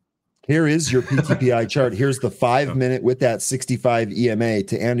nice. Here is your PTPI chart. Here's the 5-minute with that 65 EMA.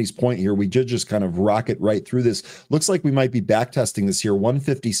 To Andy's point here, we did just kind of rocket right through this. Looks like we might be back testing this here.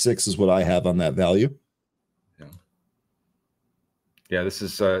 156 is what I have on that value. Yeah, this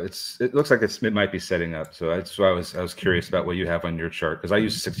is it looks like it might be setting up. So that's why I was curious about what you have on your chart, because I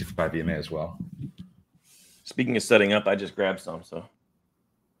use 65 EMA as well. Speaking of setting up, I just grabbed some. So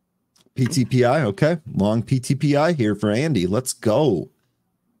PTPI, okay. Long PTPI here for Andy. Let's go.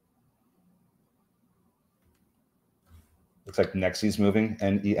 Looks like Nexi's moving,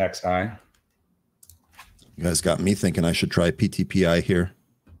 NEXI. You guys got me thinking I should try PTPI here.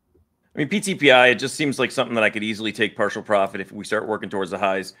 I mean, PTPI, it just seems like something that I could easily take partial profit if we start working towards the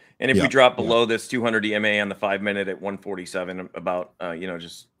highs. And if we drop below this 200 EMA on the 5-minute at 147, about,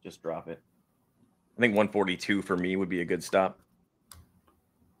 just drop it. I think 142 for me would be a good stop.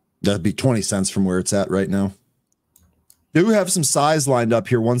 That'd be 20 cents from where it's at right now. Do have some size lined up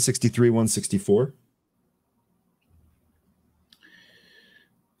here, 163, 164.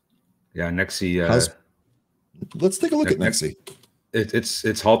 Yeah, Nexi. Let's take a look at Nexi.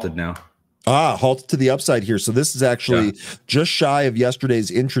 It's halted now. Halted to the upside here. So this is actually just shy of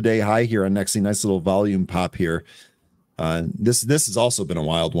yesterday's intraday high here on Nexi. Nice little volume pop here. This has also been a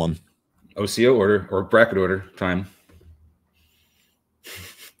wild one. OCO order or bracket order time.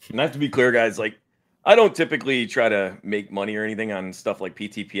 And I have to be clear, guys. Like, I don't typically try to make money or anything on stuff like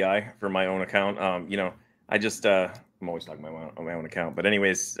PTPI for my own account. I just I'm always talking about my own account. But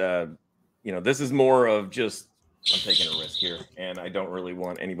anyways, this is more of just I'm taking a risk here, and I don't really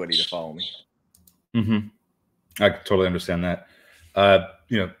want anybody to follow me. I totally understand that. A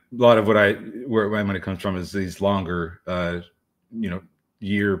lot of where my money comes from is these longer,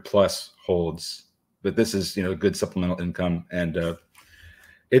 year plus holds. But this is, good supplemental income, and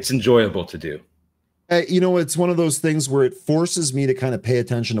it's enjoyable to do. It's one of those things where it forces me to kind of pay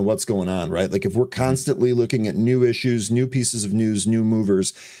attention to what's going on, right? Like if we're constantly looking at new issues, new pieces of news, new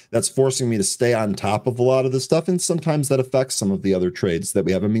movers, that's forcing me to stay on top of a lot of the stuff. And sometimes that affects some of the other trades that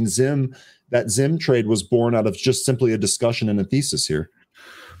we have. I mean, that Zim trade was born out of just simply a discussion and a thesis here.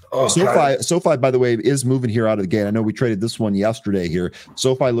 SoFi, by the way, is moving here out of the gate. I know we traded this one yesterday here.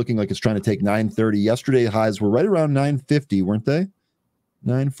 SoFi looking like it's trying to take 930. Yesterday highs were right around 950, weren't they?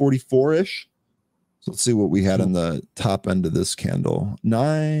 944-ish. So let's see what we had on the top end of this candle.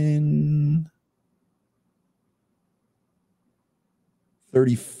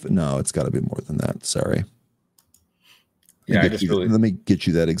 930. No, it's got to be more than that. Sorry. Yeah, let me get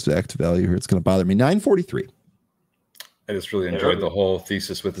you that exact value here. It's going to bother me. 943. I just really enjoyed the whole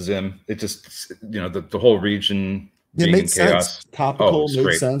thesis with Zim. It just, the whole region being in chaos. Sense. Topical,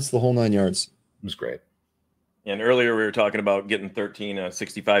 made sense, the whole 9 yards. It was great. And earlier we were talking about getting 13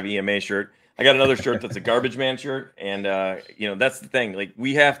 65 EMA shirt. I got another shirt that's a garbage man shirt. And, that's the thing. Like,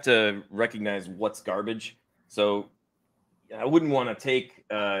 we have to recognize what's garbage. So I wouldn't want to take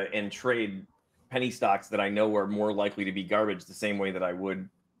and trade penny stocks that I know are more likely to be garbage the same way that I would,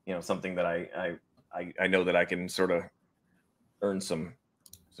 something that I know that I can sort of earn some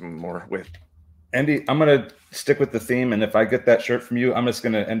more with. Andy, I'm going to stick with the theme. And if I get that shirt from you, I'm just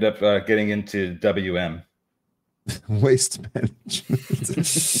going to end up getting into WM. Waste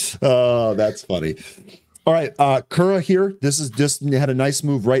management. Oh, that's funny. All right, Kura here. This is just had a nice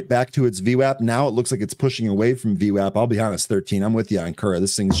move right back to its VWAP. Now it looks like it's pushing away from VWAP. I'll be honest, 13. I'm with you on Kura.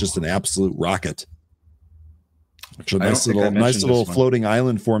 This thing's just an absolute rocket. Actually, nice little floating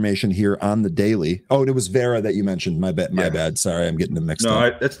island formation here on the daily. Oh, and it was Vera that you mentioned. My bad. Sorry, I'm getting them mixed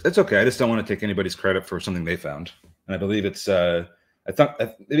up. No, it's okay. I just don't want to take anybody's credit for something they found. And I believe it's I thought,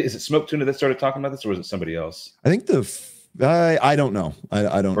 is it Smoke Tuna that started talking about this, or was it somebody else? I think I don't know.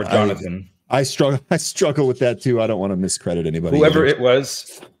 I don't. Or Jonathan. I struggle with that too. I don't want to miscredit anybody. Whoever it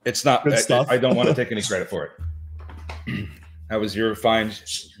was, it's not good stuff. I don't want to take any credit for it. That was your find.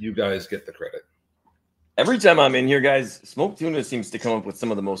 You guys get the credit. Every time I'm in here, guys, Smoke Tuna seems to come up with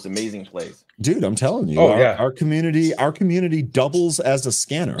some of the most amazing plays. Dude, I'm telling you, our community doubles as a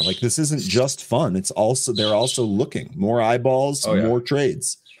scanner. Like, this isn't just fun. It's also, they're also looking more eyeballs, more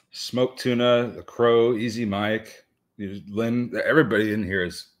trades. Smoke Tuna, the Crow, Easy Mike, Lynn, everybody in here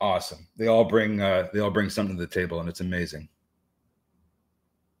is awesome. They all bring something to the table, and it's amazing.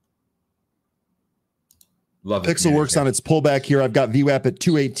 Love it. Pixelworks on its pullback here. I've got VWAP at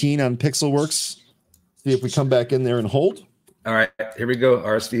 218 on Pixelworks. See if we come back in there and hold. All right, here we go.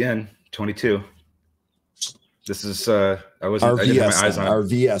 RSVN 22. This is I didn't have my eyes on it.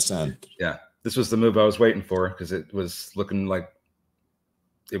 RVSN. Yeah, this was the move I was waiting for because it was looking like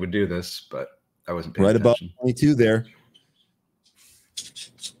it would do this, but I wasn't paying attention. Above 22 there.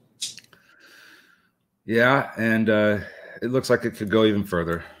 Yeah, and it looks like it could go even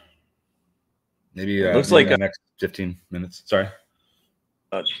further. Maybe it looks like the next 15 minutes. Sorry.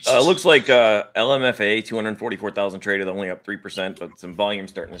 Looks like LMFA 244,000 traded, only up 3%, but some volume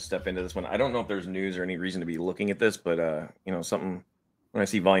starting to step into this one. I don't know if there's news or any reason to be looking at this, but you know, something when I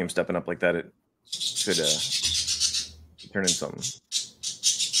see volume stepping up like that, it could turn into something.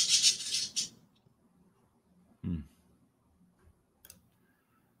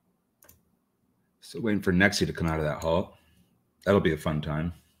 Still waiting for Nexi to come out of that halt. That'll be a fun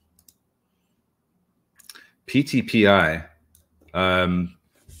time. PTPI.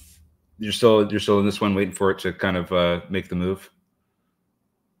 You're still in this one, waiting for it to kind of make the move.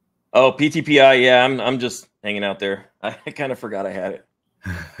 Oh, PTPI, yeah, I'm just hanging out there. I kind of forgot I had it.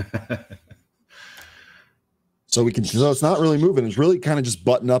 So it's not really moving. It's really kind of just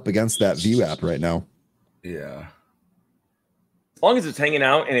buttoned up against that VWAP right now. Yeah. As long as it's hanging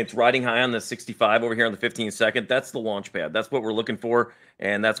out and it's riding high on the 65 over here on the 15-second, that's the launch pad. That's what we're looking for,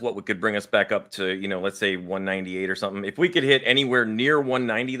 and that's what could bring us back up to, you know, let's say 198 or something. If we could hit anywhere near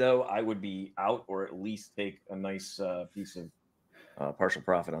 190, though, I would be out or at least take a nice piece of partial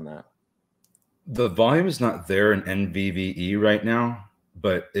profit on that. The volume is not there in NVVE right now,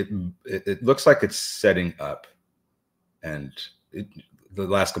 but it looks like it's setting up, and the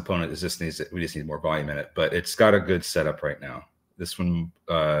last component is we just need more volume in it, but it's got a good setup right now. This one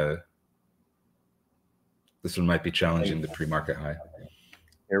might be challenging the pre-market high.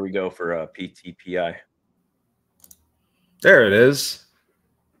 Here we go for PTPI. There it is.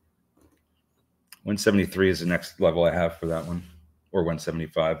 173 is the next level I have for that one, or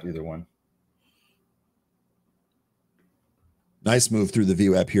 175, either one. Nice move through the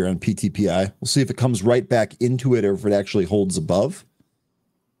VWAP here on PTPI. We'll see if it comes right back into it or if it actually holds above.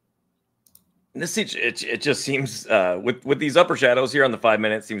 This it just seems with these upper shadows here on the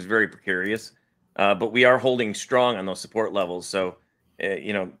 5-minute seems very precarious, but we are holding strong on those support levels. So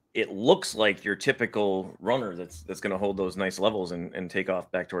you know, it looks like your typical runner that's going to hold those nice levels and take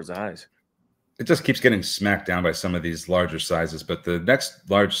off back towards the highs. It just keeps getting smacked down by some of these larger sizes, but the next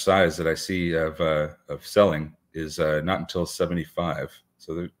large size that I see of selling is not until 75.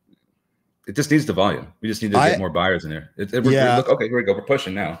 So it just needs the volume. We just need to get more buyers in there. Look, okay, here we go. We're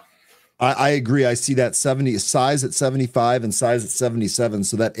pushing now. I agree. I see that 70 size at 75 and size at 77.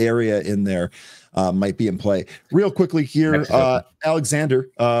 So that area in there might be in play. Real quickly here,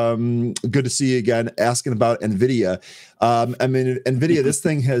 Alexander, good to see you again, asking about NVIDIA. I mean, NVIDIA, this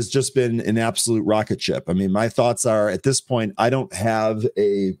thing has just been an absolute rocket ship. I mean, my thoughts are at this point, I don't have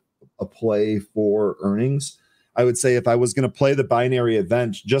a play for earnings. I would say if I was going to play the binary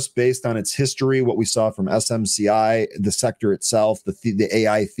event just based on its history, what we saw from SMCI, the sector itself, the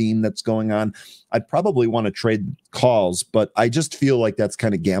AI theme that's going on, I'd probably want to trade calls, but I just feel like that's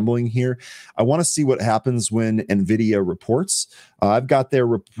kind of gambling here. I want to see what happens when NVIDIA reports. I've got their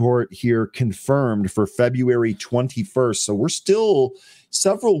report here confirmed for February 21st. So we're still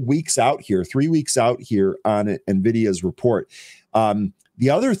several weeks out here, 3 weeks out here on NVIDIA's report. The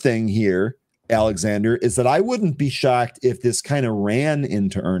other thing here, Alexander, is that I wouldn't be shocked if this kind of ran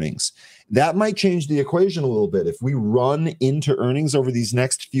into earnings. That might change the equation a little bit. If we run into earnings over these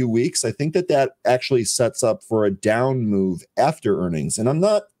next few weeks, I think that actually sets up for a down move after earnings. And I'm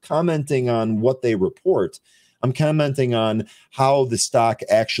not commenting on what they report. I'm commenting on how the stock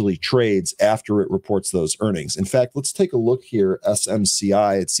actually trades after it reports those earnings. In fact, let's take a look here,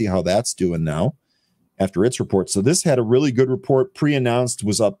 SMCI, and see how that's doing now after its report. So this had a really good report, pre-announced,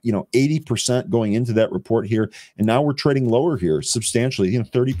 was up, 80% going into that report here. And now we're trading lower here substantially,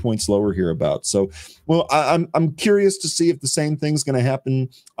 30 points lower here about. So, well, I'm curious to see if the same thing's going to happen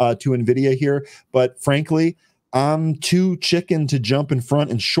to NVIDIA here. But frankly, I'm too chicken to jump in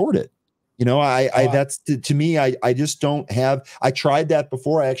front and short it. That's to me, I just don't have, I tried that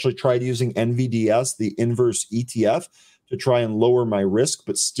before. I actually tried using NVDS, the inverse ETF, to try and lower my risk,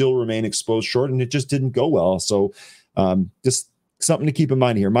 but still remain exposed short, and it just didn't go well. So just something to keep in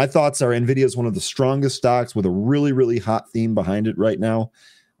mind here. My thoughts are NVIDIA is one of the strongest stocks with a really, really hot theme behind it right now.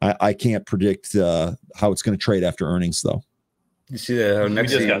 I can't predict how it's going to trade after earnings, though. You see that we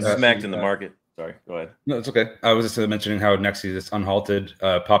just got smacked in the market. Sorry, go ahead. No, it's okay. I was just mentioning how Nexi just unhalted,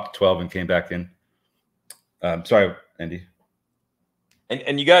 popped 12 and came back in. Sorry, Andy.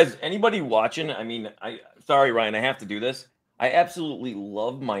 And you guys, anybody watching, I mean, sorry, Ryan, I have to do this. I absolutely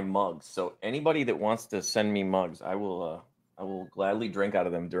love my mugs. So anybody that wants to send me mugs, I will gladly drink out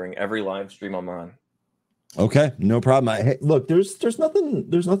of them during every live stream I'm on. Okay, no problem. Hey, look, there's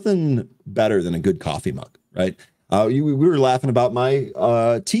nothing better than a good coffee mug, right? We were laughing about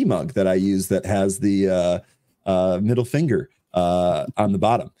my tea mug that I use that has the middle finger on the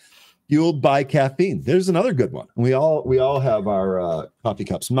bottom, fueled by caffeine. There's another good one. We all have our coffee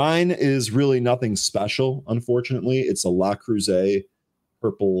cups. Mine is really nothing special, unfortunately. It's a La Creuset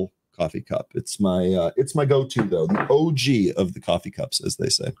purple coffee cup. It's my go-to though, the OG of the coffee cups, as they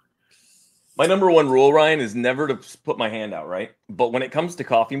say. My number one rule, Ryan, is never to put my hand out, right? But when it comes to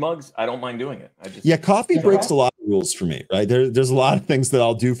coffee mugs, I don't mind doing it. Coffee breaks a lot of rules for me, right? There's a lot of things that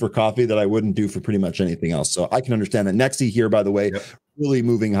I'll do for coffee that I wouldn't do for pretty much anything else. So I can understand that. Nexie here, by the way, really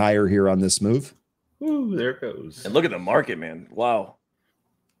moving higher here on this move. Ooh, there it goes. And look at the market, man. Wow.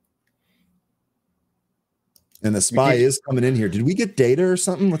 And the SPY is coming in here. Did we get data or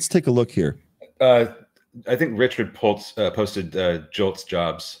something? Let's take a look here. I think Richard posted Jolt's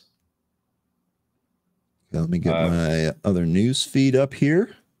jobs. Let me get my other news feed up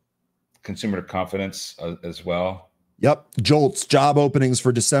here. Consumer confidence as well. Yep. Jolt's job openings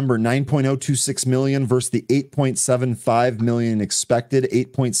for December, 9.026 million versus the 8.75 million expected.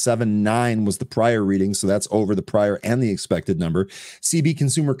 8.79 was the prior reading, so that's over the prior and the expected number. CB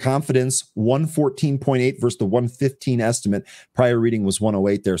consumer confidence, 114.8 versus the 115 estimate. Prior reading was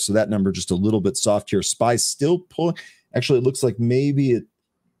 108 there, so that number just a little bit soft here. SPY still pulling. Actually, it looks like maybe it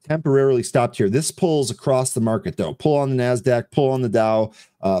temporarily stopped here. This pulls across the market, though. Pull on the NASDAQ, pull on the Dow,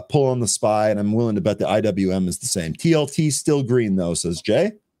 pull on the SPY, and I'm willing to bet the IWM is the same. TLT still green, though, says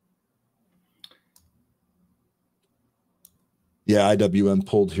Jay. Yeah, IWM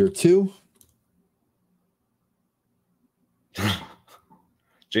pulled here, too.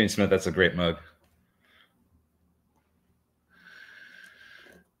 Jane Smith, that's a great mug.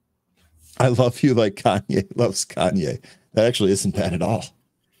 I love you like Kanye loves Kanye. That actually isn't bad at all.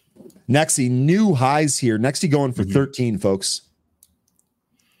 Nexie, new highs here. Nexie going for 13, folks.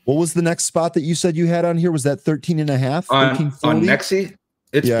 What was the next spot that you said you had on here? Was that 13 and a half? On Nexie?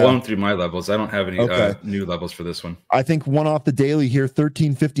 It's blown through my levels. I don't have any new levels for this one. I think one off the daily here,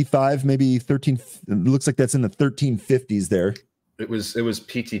 1355, maybe 13. It looks like that's in the 1350s there. It was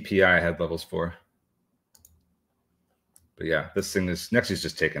PTPI I had levels for. But yeah, this thing is Nexie's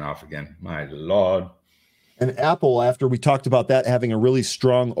just taking off again. My Lord. And Apple, after we talked about that having a really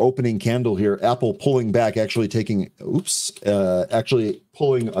strong opening candle here, Apple pulling back, actually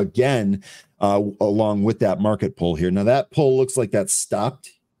pulling again along with that market pull here. Now that pull looks like that stopped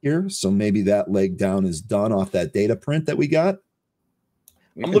here, so maybe that leg down is done off that data print that we got.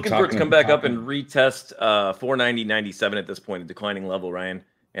 I'm looking for it to come back up and retest 490.97 at this point, a declining level, Ryan.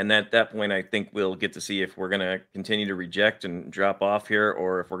 And at that point, I think we'll get to see if we're going to continue to reject and drop off here,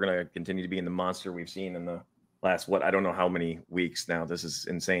 or if we're going to continue to be in the monster we've seen in the last, I don't know how many weeks now. This is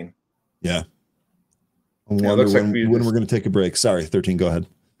insane. Yeah. I wonder when we're going to take a break. Sorry, 13, go ahead.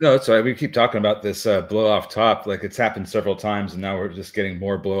 No, that's right. We keep talking about this blow off top. Like it's happened several times, and now we're just getting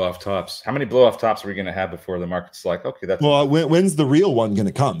more blow off tops. How many blow off tops are we going to have before the market's like, okay, that's when's the real one going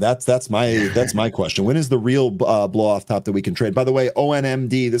to come? That's my question. When is the real blow off top that we can trade? By the way,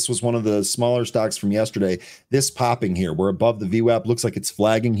 ONMD, this was one of the smaller stocks from yesterday. This popping here, we're above the VWAP. Looks like it's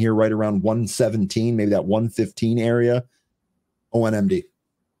flagging here right around 117, maybe that 115 area. ONMD.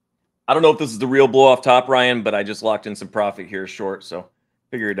 I don't know if this is the real blow off top, Ryan, but I just locked in some profit here short, so.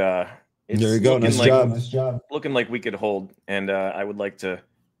 Figured it's there you go. Nice job. Looking like we could hold, and I would like to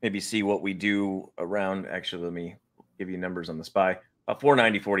maybe see what we do around. Actually, let me give you numbers on the SPY.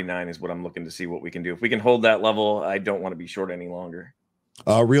 490.49 is what I'm looking to see what we can do. If we can hold that level, I don't want to be short any longer.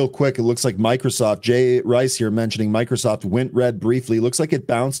 Real quick, it looks like Microsoft, Jay Rice here mentioning Microsoft went red briefly. Looks like it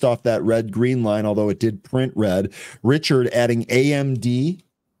bounced off that red-green line, although it did print red. Richard adding AMD,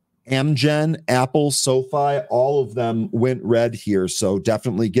 Amgen, Apple, SoFi, all of them went red here. So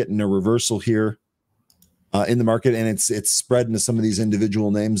definitely getting a reversal here in the market. And it's spread into some of these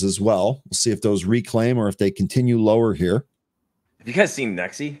individual names as well. We'll see if those reclaim or if they continue lower here. Have you guys seen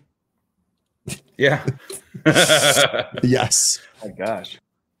Nexie? Yeah. Yes. Oh my gosh.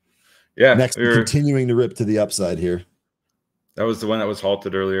 Yeah. Nexie continuing to rip to the upside here. That was the one that was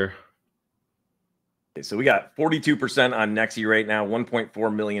halted earlier. Okay, so we got 42% on Nexie right now,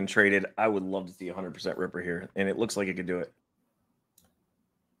 1.4 million traded. I would love to see 100% ripper here, and it looks like it could do it.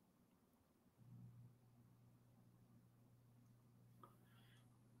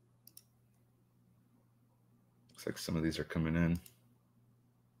 Looks like some of these are coming in.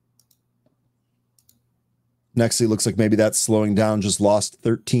 Nexie looks like maybe that's slowing down, just lost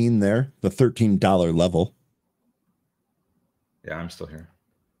 13 there, the $13 level. Yeah, I'm still here.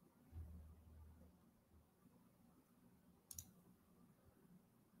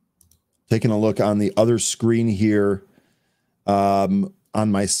 Taking a look on the other screen here on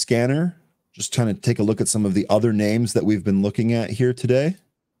my scanner, just trying to take a look at some of the other names that we've been looking at here today.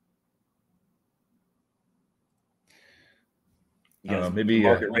 Maybe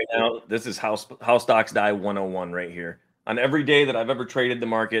market right now. This is how stocks die 101 right here. On every day that I've ever traded the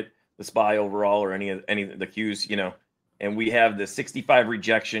market, the SPY overall or any of the Qs, you know, and we have the 65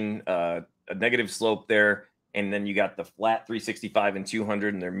 rejection, a negative slope there, and then you got the flat 365 and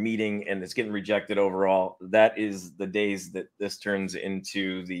 200, and they're meeting, and it's getting rejected overall. That is the days that this turns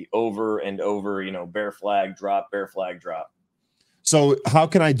into the over and over, you know, bear flag drop, bear flag drop. So how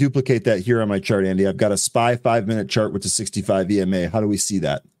can I duplicate that here on my chart, Andy? I've got a SPY 5-minute chart with the 65 EMA. How do we see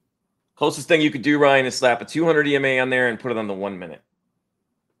that? Closest thing you could do, Ryan, is slap a 200 EMA on there and put it on the 1 minute.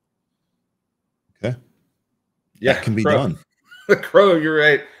 Okay. Yeah, that can be done. Crow, you're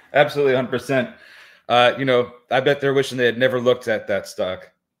right. Absolutely 100%. You know, I bet they're wishing they had never looked at that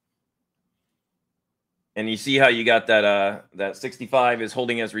stock. And you see how you got that that 65 is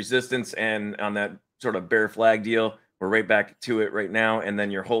holding as resistance, and on that sort of bear flag deal, we're right back to it right now. And then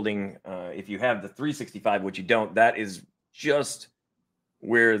you're holding, if you have the 365, which you don't, that is just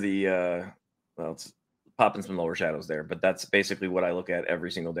where the, well, it's popping some lower shadows there, but that's basically what I look at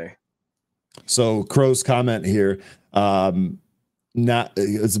every single day. So Crow's comment here,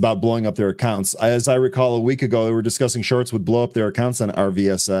 it's about blowing up their accounts. As I recall, a week ago, they were discussing shorts would blow up their accounts on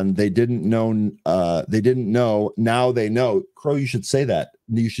RVSN. They didn't know. Now they know. Crow, you should say that.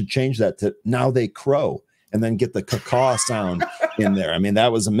 You should change that to now they crow, and then get the caw sound in there. I mean,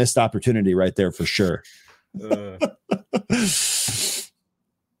 that was a missed opportunity right there for sure.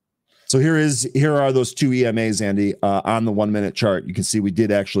 So here are those two EMAs, Andy, on the 1 minute chart. You can see we did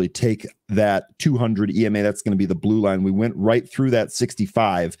actually take that 200 EMA. That's going to be the blue line. We went right through that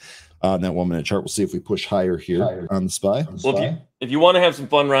 65 on that 1 minute chart. We'll see if we push higher here on the SPY. Well, if you want to have some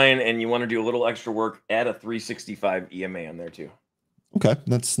fun, Ryan, and you want to do a little extra work, add a 365 EMA on there too. Okay,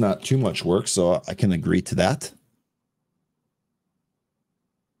 that's not too much work, so I can agree to that.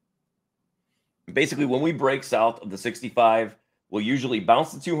 Basically, when we break south of the 65, we'll usually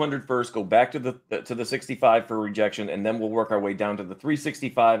bounce the 200 first, go back to the 65 for rejection, and then we'll work our way down to the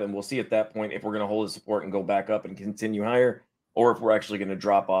 365, and we'll see at that point if we're going to hold the support and go back up and continue higher, or if we're actually going to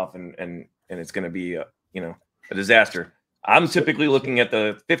drop off and it's going to be a disaster. I'm typically looking at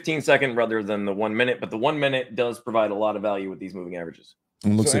the 15-second rather than the 1 minute, but the 1 minute does provide a lot of value with these moving averages.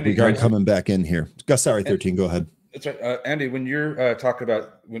 And it looks like we got coming back in here. Sorry, 13, go ahead. That's right. Andy, when you're talking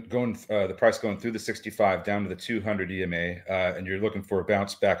about the price going through the 65 down to the 200 EMA, and you're looking for a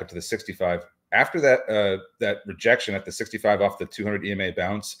bounce back up to the 65, after that rejection at the 65 off the 200 EMA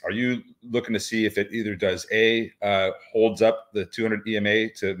bounce, are you looking to see if it either does holds up the 200 EMA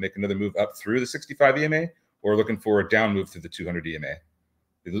to make another move up through the 65 EMA, or looking for a down move through the 200 EMA?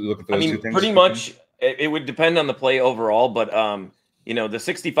 You're looking for those two things? Pretty much it would depend on the play overall, but you know, the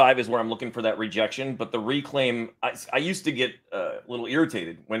 65 is where I'm looking for that rejection, but the reclaim, I used to get a little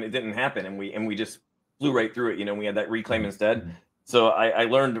irritated when it didn't happen, and we just flew right through it. You know, we had that reclaim instead. So I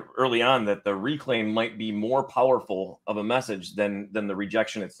learned early on that the reclaim might be more powerful of a message than the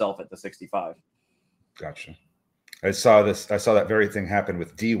rejection itself at the 65. Gotcha. I saw that very thing happen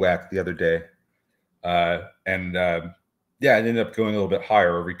with DWAC the other day. Yeah, it ended up going a little bit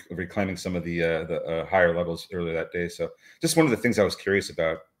higher, reclaiming some of the higher levels earlier that day. So just one of the things I was curious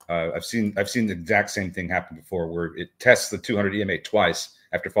about. I've seen the exact same thing happen before, where it tests the 200 EMA twice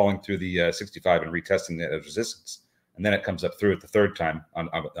after falling through the 65 and retesting it as resistance, and then it comes up through it the third time on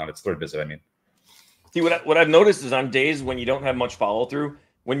its third visit. I mean, see what I've noticed is on days when you don't have much follow through,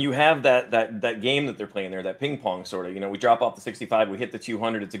 when you have that game that they're playing there, that ping pong sort of, you know, we drop off the 65, we hit the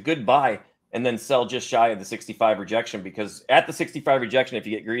 200, it's a good buy, and then sell just shy of the 65 rejection, because at the 65 rejection, if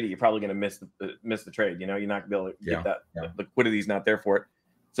you get greedy, you're probably going to miss the trade. You know, you're not going to be able to get that. The liquidity's not there for it.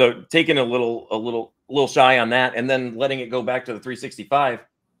 So taking a little shy on that, and then letting it go back to the 365,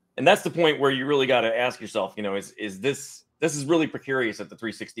 and that's the point where you really got to ask yourself, you know, is this is really precarious at the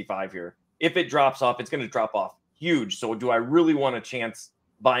 365 here. If it drops off, it's going to drop off huge. So do I really want a chance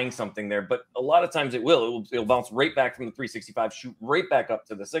buying something there? But a lot of times it'll bounce right back from the 365, shoot right back up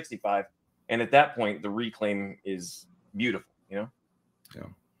to the 65. And at that point, the reclaim is beautiful, you know?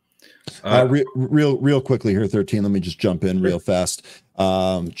 Yeah. Real quickly here, 13. Let me just jump in real fast.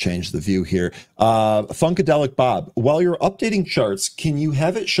 Change the view here. Funkadelic Bob, while you're updating charts, can you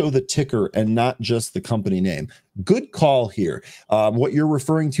have it show the ticker and not just the company name? Good call here. What you're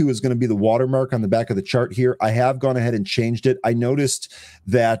referring to is going to be the watermark on the back of the chart here. I have gone ahead and changed it. I noticed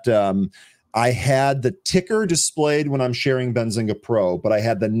that I had the ticker displayed when I'm sharing Benzinga Pro, but I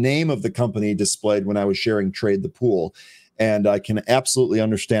had the name of the company displayed when I was sharing Trade the Pool. And I can absolutely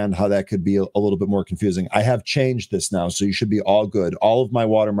understand how that could be a little bit more confusing. I have changed this now, so you should be all good. All of my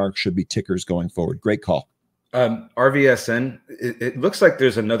watermarks should be tickers going forward. Great call. RVSN, it looks like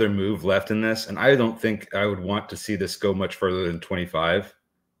there's another move left in this, and I don't think I would want to see this go much further than 25,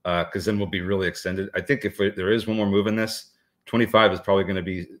 because then we'll be really extended. I think if there is one more move in this, 25 is probably going to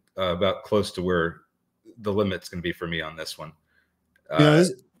be about close to where the limit's going to be for me on this one.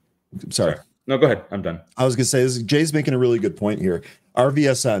 Sorry. No, go ahead. I'm done. I was going to say, Jay's making a really good point here.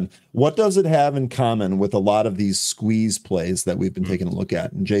 RVSN, what does it have in common with a lot of these squeeze plays that we've been taking a look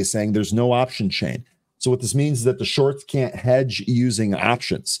at? And Jay's saying there's no option chain. So what this means is that the shorts can't hedge using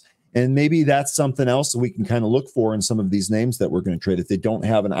options. And maybe that's something else that we can kind of look for in some of these names that we're going to trade. If they don't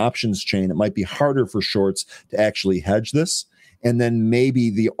have an options chain, it might be harder for shorts to actually hedge this. And then maybe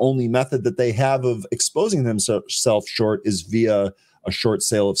the only method that they have of exposing themselves short is via a short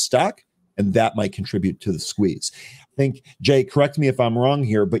sale of stock. And that might contribute to the squeeze. I think, Jay, correct me if I'm wrong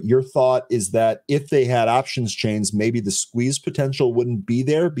here, but your thought is that if they had options chains, maybe the squeeze potential wouldn't be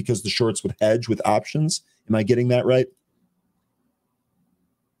there because the shorts would hedge with options. Am I getting that right?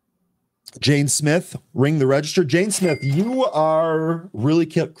 Jane Smith, ring the register. Jane Smith, you are really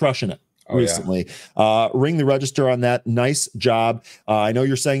crushing it recently. Yeah. Ring the register on that. Nice job. I know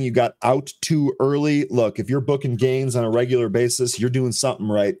you're saying you got out too early. Look, if you're booking gains on a regular basis, you're doing something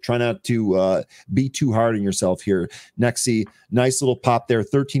right. Try not to be too hard on yourself here. Nexi, nice little pop there.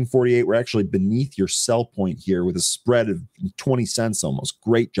 1348. We're actually beneath your sell point here with a spread of 20 cents almost.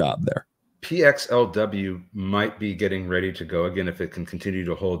 Great job there. PXLW might be getting ready to go again if it can continue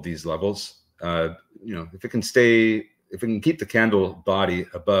to hold these levels. If it can stay, if we can keep the candle body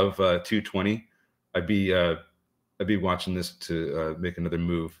above 220, I'd be watching this to make another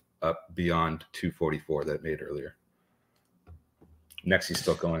move up beyond 244 that it made earlier. Nexi's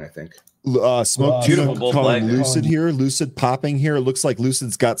still going, I think. Smoke Tuna calling Lucid here. Lucid popping here. It looks like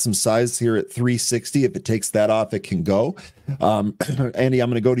Lucid's got some size here at 360. If it takes that off, it can go. Andy, I'm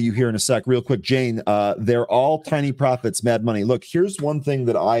going to go to you here in a sec. Real quick, Jane, they're all tiny profits, mad money. Look, here's one thing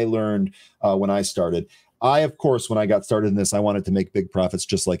that I learned when I started. Of course, when I got started in this, I wanted to make big profits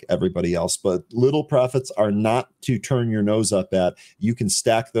just like everybody else. But little profits are not to turn your nose up at. You can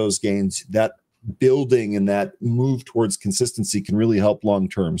stack those gains. That building and that move towards consistency can really help long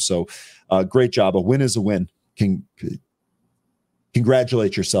term. So great job. A win is a win.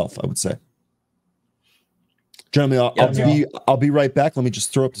 Congratulate yourself, I would say. Gentlemen, I'll be right back. Let me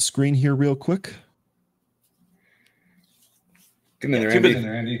just throw up the screen here real quick. Two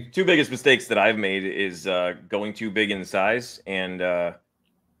biggest mistakes that I've made is going too big in size, and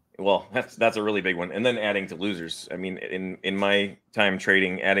well, that's a really big one. And then adding to losers. I mean, in my time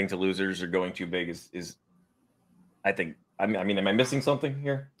trading, adding to losers or going too big is I think. I mean, am I missing something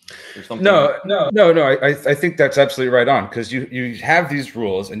here? Or something? No. I think that's absolutely right on, because you have these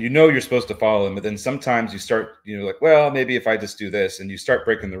rules and you know you're supposed to follow them, but then sometimes you start, like, well, maybe if I just do this, and you start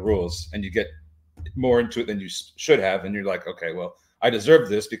breaking the rules and you get more into it than you should have, and you're like, okay, well, I deserve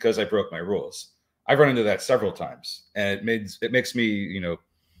this because I broke my rules. I've run into that several times, and it makes me, it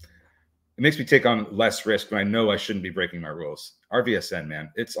makes me take on less risk when I know I shouldn't be breaking my rules. RVSN,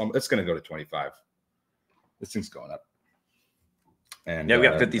 man, it's going to go to 25. This thing's going up. And yeah, we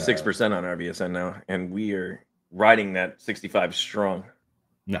got 56% on RVSN now, and we are riding that 65 strong.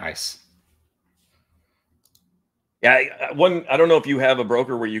 Nice. Yeah, I don't know if you have a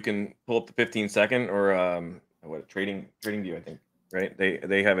broker where you can pull up the 15-second or what trading view, I think, right?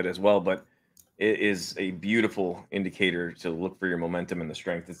 They have it as well, but it is a beautiful indicator to look for your momentum and the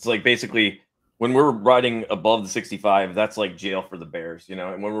strength. It's like basically when we're riding above the 65, that's like jail for the bears, and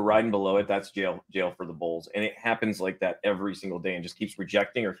when we're riding below it, that's jail for the bulls. And it happens like that every single day and just keeps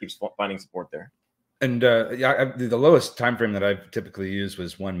rejecting or keeps finding support there. And the lowest time frame that I've typically used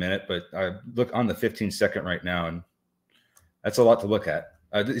was 1 minute, but I look on the 15-second right now, and that's a lot to look at.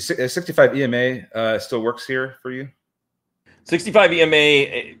 65 EMA still works here for you? 65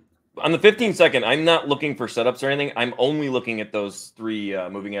 EMA on the 15-second, I'm not looking for setups or anything. I'm only looking at those three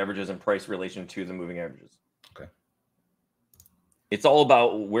moving averages and price relation to the moving averages. Okay. It's all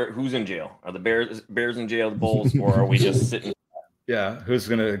about who's in jail. Are the bears in jail, the bulls, or are we just sitting? Yeah, who's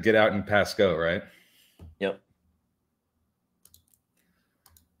going to get out and pass go, right? Yep.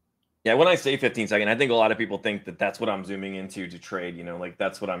 Yeah, when I say 15-second, I think a lot of people think that that's what I'm zooming into to trade, like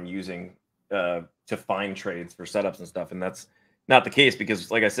that's what I'm using to find trades for setups and stuff. And that's not the case because,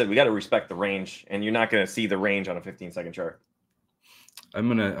 like I said, we got to respect the range, and you're not going to see the range on a 15-second chart. I'm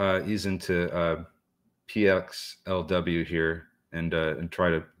going to ease into PXLW here and try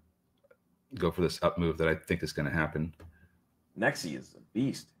to go for this up move that I think is going to happen. Nexi is a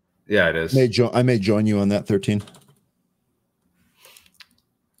beast. Yeah, it is. I may join you on that 13.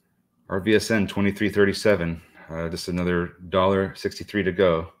 RVSN 23.37. Just another $1.63 to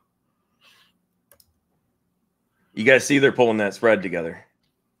go. You guys see they're pulling that spread together.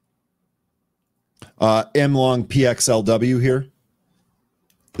 M long PXLW here.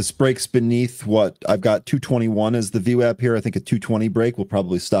 This breaks beneath what I've got 221 as the VWAP here. I think a 220 break will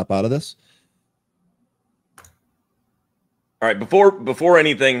probably stop out of this. All right, before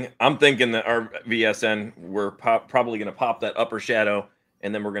anything, I'm thinking that our VSN, we're probably going to pop that upper shadow,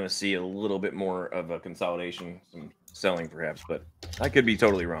 and then we're going to see a little bit more of a consolidation, some selling perhaps, but I could be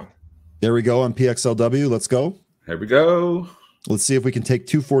totally wrong. There we go on PXLW. Let's go. Here we go. Let's see if we can take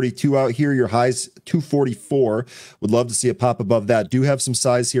 242 out here. Your highs 244. Would love to see a pop above that. Do have some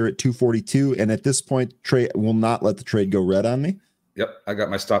size here at 242, and at this point, trade will not let the trade go red on me. Yep, I got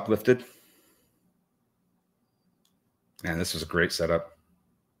my stop lifted. Man, this was a great setup.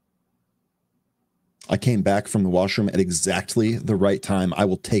 I came back from the washroom at exactly the right time. I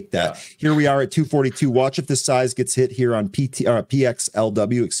will take that. Yeah. Here we are at 242. Watch if this size gets hit here on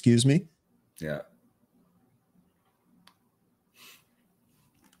PXLW, excuse me. Yeah.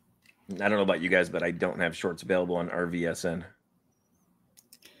 I don't know about you guys, but I don't have shorts available on RVSN.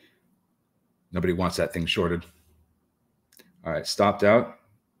 Nobody wants that thing shorted. All right, stopped out.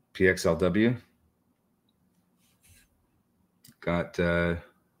 PXLW. Got 10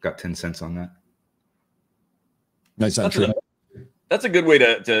 cents on that. Nice entry. That's a good way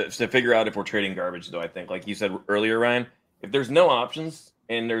to figure out if we're trading garbage, though. I think, like you said earlier, Ryan, if there's no options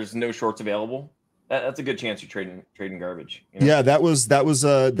and there's no shorts available, that's a good chance you're trading garbage. You know? Yeah,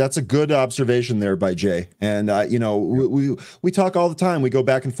 that's a good observation there by Jay. And you know, we talk all the time. We go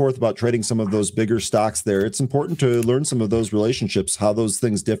back and forth about trading some of those bigger stocks there. It's important to learn some of those relationships, how those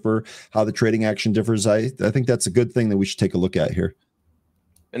things differ, how the trading action differs. I think that's a good thing that we should take a look at here.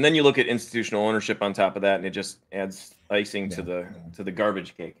 And then you look at institutional ownership on top of that, and it just adds icing to the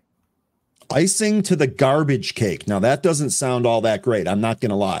garbage cake. Icing to the garbage cake. Now that doesn't sound all that great. I'm not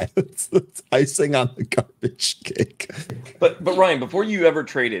going to lie. It's icing on the garbage cake. But Ryan, before you ever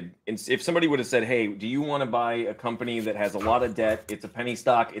traded, if somebody would have said, "Hey, do you want to buy a company that has a lot of debt? It's a penny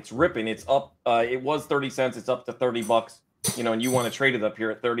stock. It's ripping. It's up. It was 30 cents. It's up to $30. You know, and you want to trade it up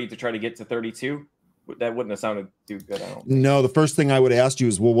here at 30 to try to get to 32." That wouldn't have sounded too good. I don't think. No, the first thing I would ask you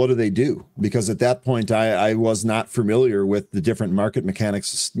is, well, what do they do? Because at that point, I was not familiar with the different market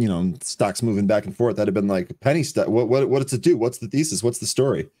mechanics. You know, stocks moving back and forth. That'd have been like penny stock. What does it do? What's the thesis? What's the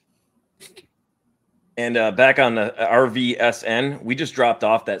story? And back on the RVSN, we just dropped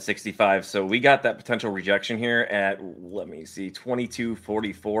off that 65, so we got that potential rejection here at, let me see,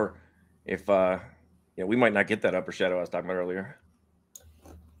 22.44. If we might not get that upper shadow I was talking about earlier.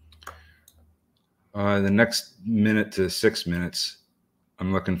 The next minute to 6 minutes,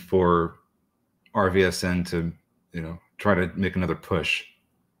 I'm looking for RVSN to, try to make another push.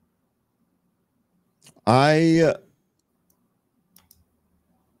 I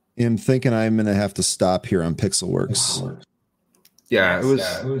am thinking I'm going to have to stop here on Pixelworks. Yeah, it was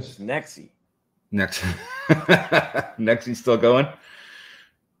Nexi. Nexi's still going?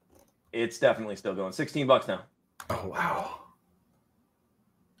 It's definitely still going. $16 now. Oh, wow.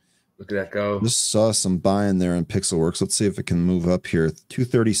 Look at that go. Just saw some buying there on Pixelworks. Let's see if it can move up here.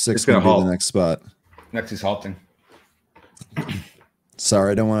 236 going to be the next spot. Nexi's halting.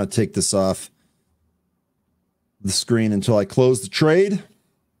 Sorry, I don't want to take this off the screen until I close the trade.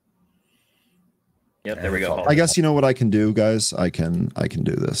 Yep, there we go. I guess you know what I can do, guys. I can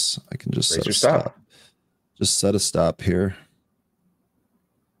do this. I can just set a stop. Just set a stop here.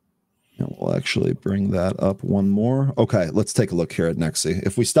 And we'll actually bring that up one more. Okay, let's take a look here at Nexi.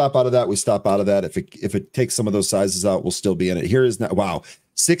 If we stop out of that, we stop out of that. If it takes some of those sizes out, we'll still be in it. Here is now, wow,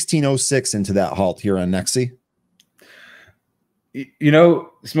 1606 into that halt here on Nexi.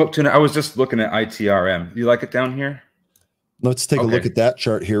 Smoke Tuna, I was just looking at ITRM. You like it down here? Let's take a look at that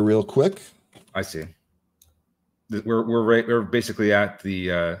chart here real quick. I see. We're basically at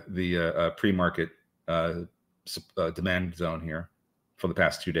the pre-market demand zone here for the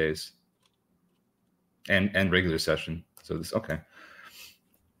past 2 days. And regular session. So this, okay.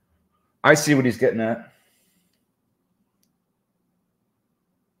 I see what he's getting at.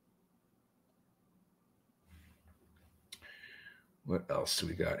 What else do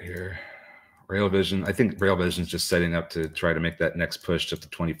we got here? Rail Vision. I think Rail Vision is just setting up to try to make that next push up to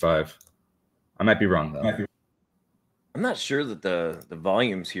 25. I might be wrong though. I'm not sure that the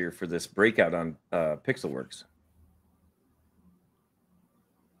volumes here for this breakout on Pixelworks.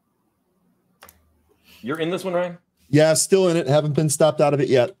 You're in this one, Ryan? Yeah, still in it. Haven't been stopped out of it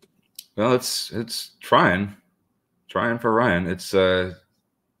yet. Well, it's trying for Ryan. It's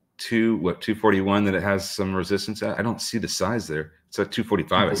 241 that it has some resistance at. I don't see the size there. It's at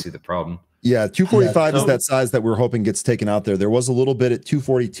 245. I see the problem. Yeah, 245 is that size that we're hoping gets taken out there. There was a little bit at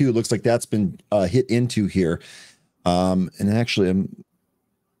 242. It looks like that's been hit into here. And actually,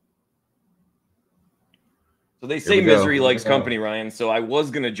 so they say misery likes company, Ryan. So I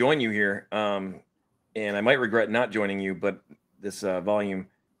was going to join you here, and I might regret not joining you, but this volume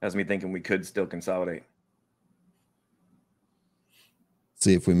has me thinking we could still consolidate.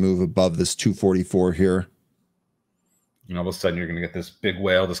 See if we move above this 244 here. And all of a sudden you're going to get this big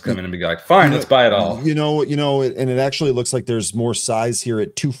whale just come in and be like, fine, let's buy it all. And it actually looks like there's more size here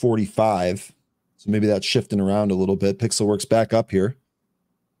at 245. So maybe that's shifting around a little bit. Pixelworks back up here.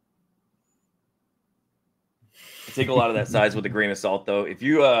 I take a lot of that size with a grain of salt, though. If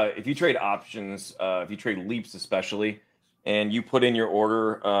you trade options, if you trade leaps especially, and you put in your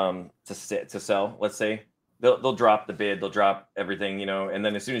order to sell, let's say, they'll drop the bid, they'll drop everything, and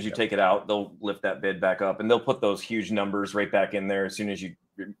then as soon as you take it out, they'll lift that bid back up, and they'll put those huge numbers right back in there as soon as you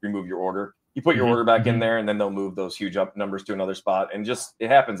remove your order. You put your order back in there, and then they'll move those huge up numbers to another spot, and just it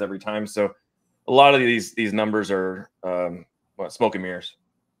happens every time. So a lot of these numbers are smoke and mirrors.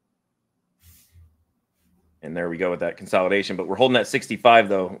 And there we go with that consolidation, but we're holding that 65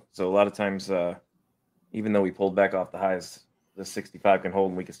 though. So a lot of times, even though we pulled back off the highs, the 65 can hold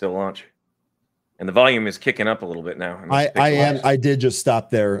and we can still launch. And the volume is kicking up a little bit now. I did just stop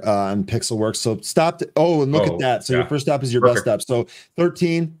there on Pixelworks. So stopped. Oh, and look at that. So your first stop is your best stop. So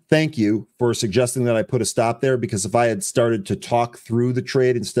 13, thank you for suggesting that I put a stop there, because if I had started to talk through the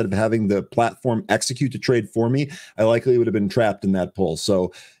trade instead of having the platform execute the trade for me, I likely would have been trapped in that pull.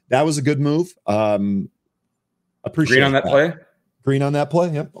 So that was a good move. Appreciate green on that play. Green on that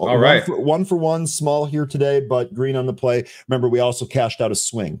play. Yep. All right. One for one, small here today, but green on the play. Remember, we also cashed out a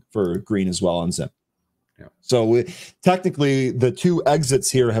swing for green as well on Zip. Yeah. So technically, the two exits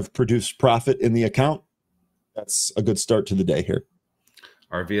here have produced profit in the account. That's a good start to the day here.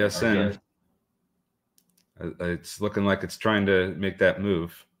 RVSN. It's looking like it's trying to make that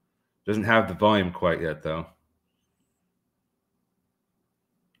move. Doesn't have the volume quite yet, though.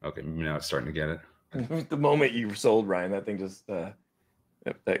 Okay, maybe now it's starting to get it. The moment you sold, Ryan, that thing just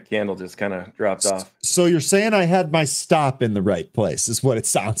that candle just kind of dropped off. So you're saying I had my stop in the right place is what it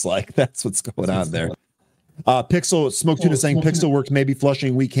sounds like. That's what's going on there. Smoke Tuna saying Pixelworks may be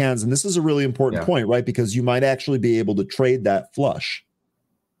flushing weak hands, and this is a really important point, right? Because you might actually be able to trade that flush.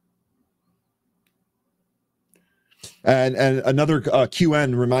 And another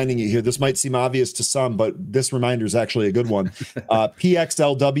QN reminding you here, this might seem obvious to some, but this reminder is actually a good one.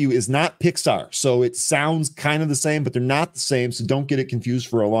 PXLW is not Pixar. So it sounds kind of the same, but they're not the same. So don't get it confused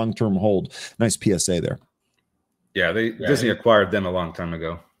for a long-term hold. Nice PSA there. Yeah, Disney acquired them a long time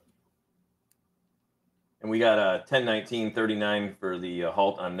ago. And we got 10-19-39 for the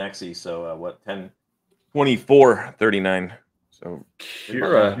halt on Nexi. So what, 10-24-39. So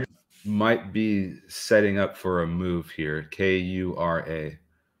Kura might be setting up for a move here. KURA.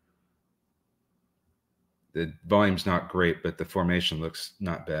 The volume's not great, but the formation looks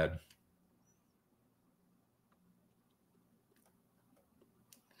not bad.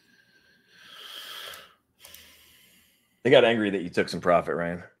 They got angry that you took some profit,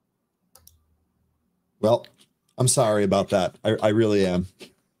 Ryan. Well, I'm sorry about that. I really am.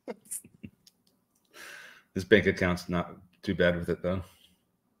 This bank account's not too bad with it, though.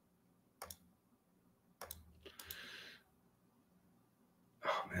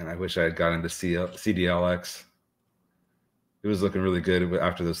 Man, I wish I had got into CDLX. It was looking really good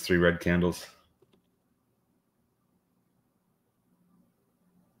after those 3 red candles.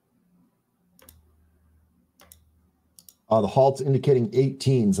 The halt's indicating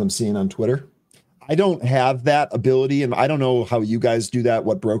 18s I'm seeing on Twitter. I don't have that ability, and I don't know how you guys do that,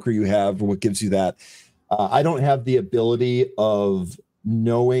 what broker you have, or what gives you that. I don't have the ability of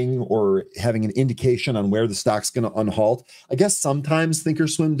knowing or having an indication on where the stock's going to unhalt. I guess sometimes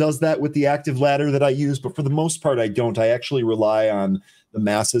Thinkorswim does that with the active ladder that I use, but for the most part, I don't. I actually rely on the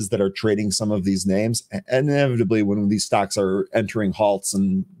masses that are trading some of these names. And inevitably, when these stocks are entering halts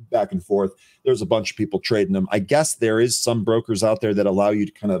and back and forth, there's a bunch of people trading them. I guess there is some brokers out there that allow you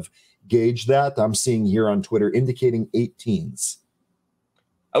to kind of gauge that. I'm seeing here on Twitter indicating 18s.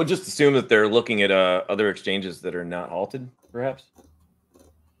 I would just assume that they're looking at other exchanges that are not halted, perhaps.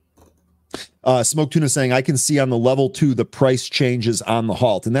 Smoke Tuna saying, I can see on the level 2 the price changes on the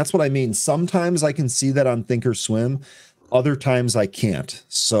halt. And that's what I mean. Sometimes I can see that on Thinkorswim. Other times I can't.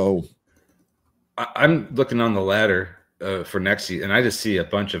 So I'm looking on the ladder for Nexi, and I just see a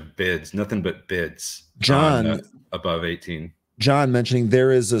bunch of bids, nothing but bids. John, above 18. John mentioning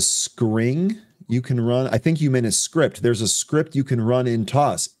there is a screen you can run. I think you meant a script. There's a script you can run in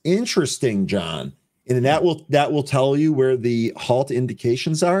TOS. Interesting, John. And that will tell you where the halt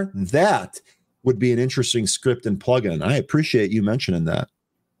indications are. That would be an interesting script and plugin. I appreciate you mentioning that.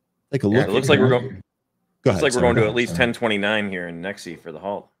 Take a look. It looks like we're going. Go looks ahead, like we're going to sorry. at least 1029 here in Nexi for the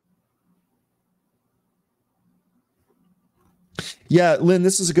halt. Yeah, Lynn,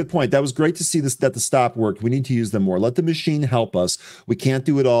 this is a good point. That was great to see this, that the stop worked. We need to use them more. Let the machine help us. We can't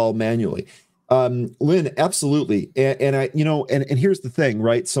do it all manually. Lynn, absolutely. And I, and here's the thing,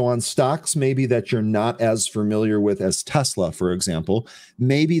 right? So on stocks, maybe that you're not as familiar with as Tesla, for example,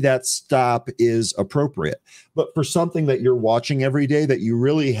 maybe that stop is appropriate. But for something that you're watching every day that you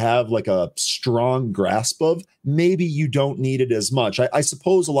really have like a strong grasp of, maybe you don't need it as much. I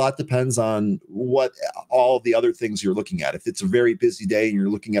suppose a lot depends on what all the other things you're looking at. If it's a very busy day and you're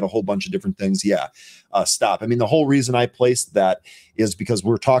looking at a whole bunch of different things, stop. I mean, the whole reason I placed that is because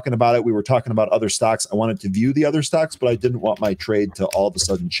we're talking about it. We were talking about other stocks. I wanted to view the other stocks, but I didn't want my trade to all of a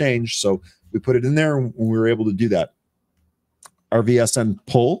sudden change. So we put it in there and we were able to do that. RVSN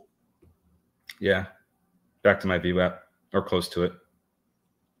pull. Yeah. Back to my VWAP or close to it.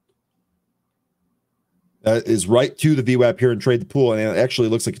 That is right to the VWAP here and trade the pool. And it actually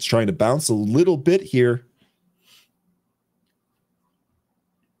looks like it's trying to bounce a little bit here.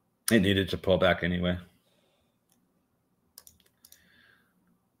 It needed to pull back anyway.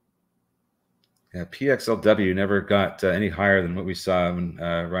 Yeah, PXLW never got any higher than what we saw when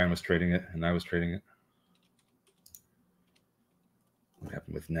Ryan was trading it and I was trading it. What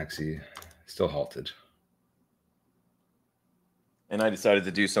happened with Nexi? Still halted. And I decided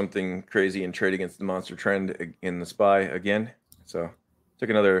to do something crazy and trade against the monster trend in the SPY again. So took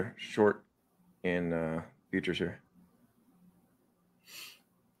another short in futures here.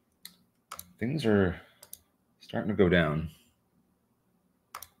 Things are starting to go down.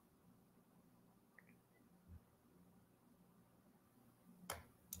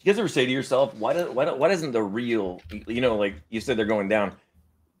 You guys ever say to yourself, why doesn't the real, like you said, they're going down.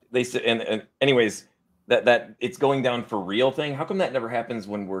 They said, and anyways, that it's going down for real thing. How come that never happens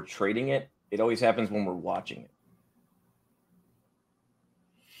when we're trading it? It always happens when we're watching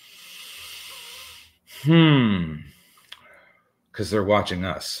it. Because they're watching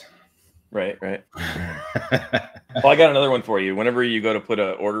us. Right. Well, I got another one for you. Whenever you go to put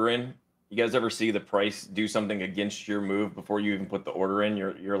an order in, you guys ever see the price do something against your move before you even put the order in?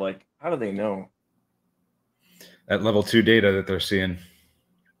 You're like, how do they know? That level 2 data that they're seeing.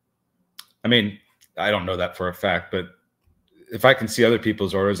 I mean, I don't know that for a fact, but if I can see other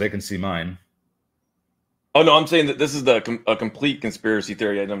people's orders, they can see mine. Oh, no, I'm saying that this is a complete conspiracy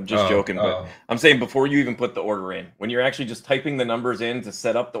theory. And I'm just joking, but I'm saying before you even put the order in, when you're actually just typing the numbers in to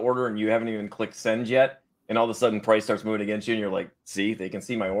set up the order and you haven't even clicked send yet, and all of a sudden price starts moving against you and you're like, see, they can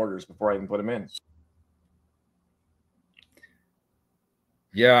see my orders before I even put them in.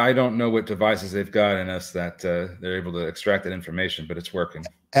 Yeah, I don't know what devices they've got in us that they're able to extract that information, but it's working.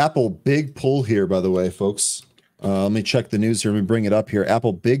 Apple big pull here, by the way, folks. Let me check the news here. Let me bring it up here.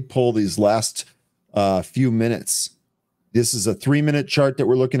 Apple big pull these last few minutes. This is a 3-minute chart that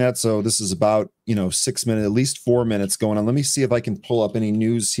we're looking at. So this is about, 6 minutes, at least 4 minutes going on. Let me see if I can pull up any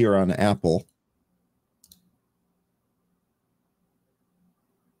news here on Apple.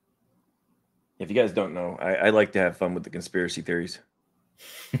 If you guys don't know, I like to have fun with the conspiracy theories.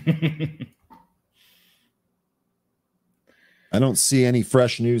 I don't see any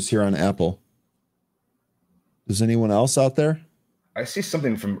fresh news here on Apple. Is anyone else out there? I see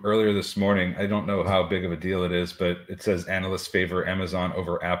something from earlier this morning. I don't know how big of a deal it is, but it says analysts favor Amazon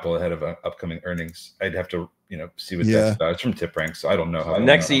over Apple ahead of upcoming earnings. I'd have to, see what that's about. It's from TipRank, so I don't know how.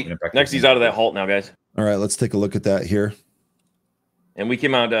 Nexi's out of that halt now, guys. All right, let's take a look at that here. And we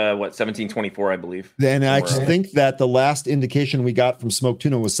came out, 1724, I believe. Then I think that the last indication we got from Smoke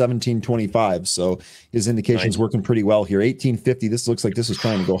Tuna was 1725. So his indication's working pretty well here. 1850. This looks like this is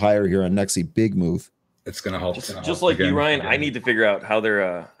trying to go higher here on Nexi. Big move. It's going to halt. Just like you, Ryan. I need to figure out how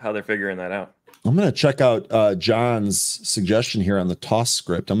they're figuring that out. I'm going to check out John's suggestion here on the toss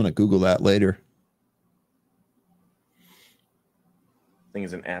script. I'm going to Google that later. Thing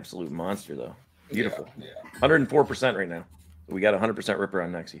is an absolute monster, though. Beautiful. Yeah. 104% right now. We got 100% ripper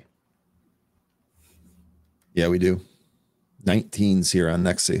on Nexi. Yeah, we do. 19s here on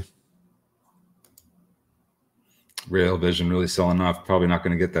Nexi. Real Vision really selling off. Probably not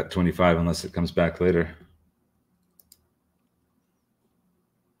going to get that 25 unless it comes back later.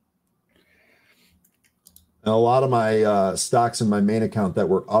 Now, a lot of my stocks in my main account that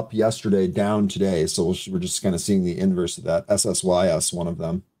were up yesterday, down today. So we're just kind of seeing the inverse of that. SSYS, one of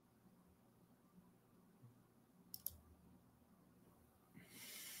them.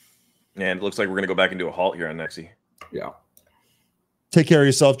 And it looks like we're going to go back into a halt here on Nexi. Yeah. Take care of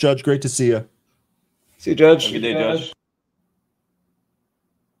yourself, Judge. Great to see you. See you, Judge. Have a good day, Judge.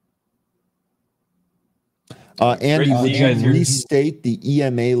 Andy, would you restate the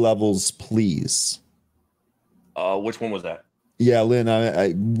EMA levels, please? Which one was that? Yeah,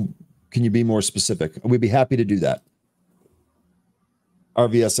 Lynn, can you be more specific? We'd be happy to do that.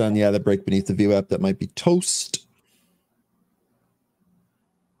 RVSN, yeah, the break beneath the VWAP, that might be toast.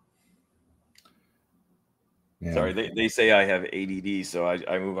 Yeah. Sorry, they say I have ADD, so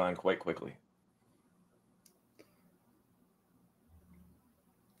I move on quite quickly.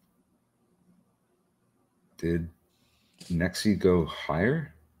 Did Nexi go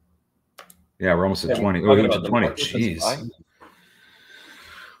higher? Yeah, we're almost at 20. Oh, we went to 20. Jeez.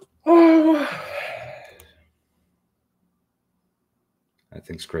 Oh, that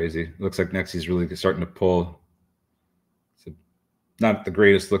thing's crazy. Looks like Nexi's really starting to pull. It's not the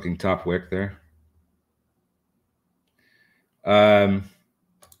greatest looking top wick there. Cura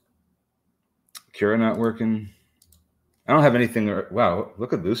not working. I don't have anything. Wow,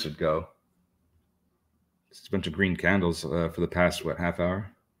 look at Lucid go. It's a bunch of green candles for the past, what, half hour?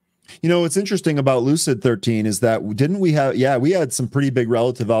 You know, what's interesting about Lucid 13 is that we had some pretty big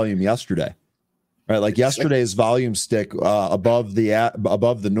relative volume yesterday, right? Like yesterday's volume stick above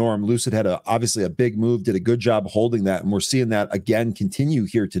the norm. Lucid had obviously a big move, did a good job holding that. And we're seeing that again continue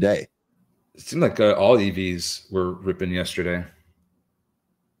here today. It seemed like all EVs were ripping yesterday.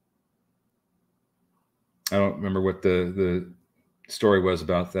 I don't remember what the story was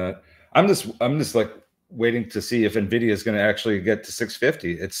about that. I'm just like waiting to see if Nvidia is going to actually get to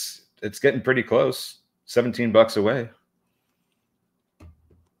 650. It's getting pretty close. $17 away.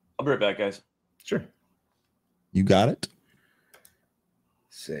 I'll be right back, guys. Sure. You got it.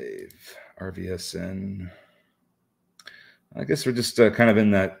 Save RVSN. I guess we're just kind of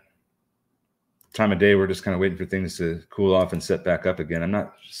in that time of day. We're just kind of waiting for things to cool off and set back up again. I'm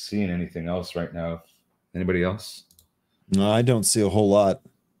not seeing anything else right now. Anybody else? No, I don't see a whole lot.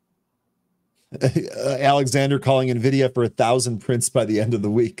 Alexander calling Nvidia for 1,000 prints by the end of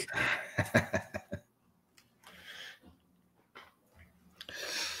the week. And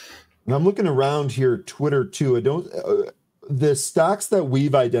I'm looking around here, Twitter too. The stocks that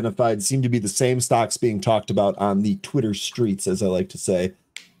we've identified seem to be the same stocks being talked about on the Twitter streets, as I like to say.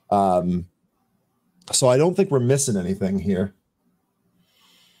 So I don't think we're missing anything here.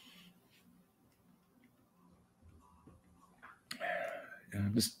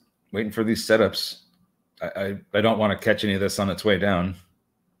 I'm just waiting for these setups. I don't want to catch any of this on its way down.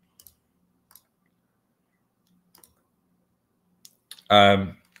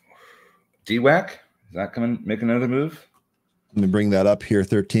 DWAC, is that coming? Make another move? Let me bring that up here.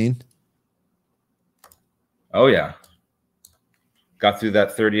 13. Oh yeah, got through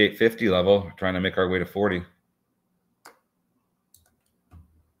that 38.50 level. Trying to make our way to 40.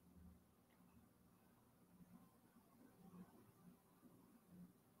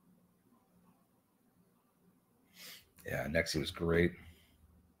 Yeah, Nexi was great.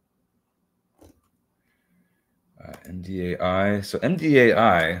 NDAI. So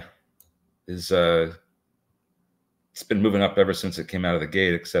NDAI is it's been moving up ever since it came out of the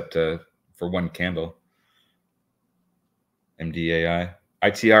gate, except for one candle. MDAI.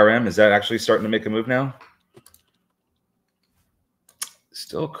 ITRM, is that actually starting to make a move now?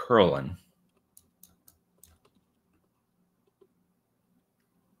 Still curling.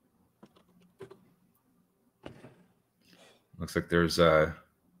 Looks like there's some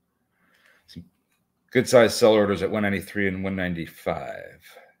good-sized sell orders at 193 and 195.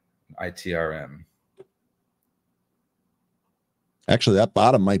 ITRM. Actually, that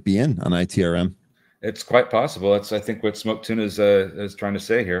bottom might be in on ITRM. It's quite possible. That's, I think, what Smoke Tuna is trying to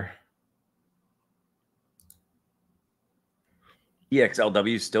say here.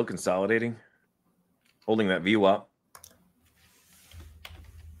 EXLW is still consolidating, holding that VWAP.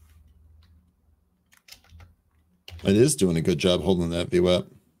 It is doing a good job holding that VWAP.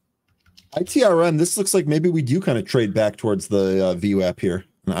 ITRM, this looks like maybe we do kind of trade back towards the VWAP here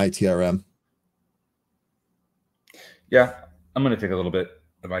in ITRM. Yeah, I'm going to take a little bit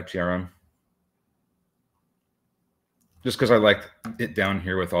of ITRM. Just because I like it down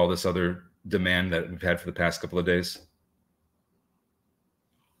here with all this other demand that we've had for the past couple of days.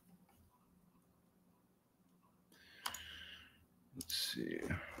 Let's see.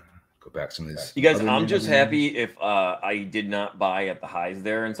 Go back some of these. You guys, I'm just happy if I did not buy at the highs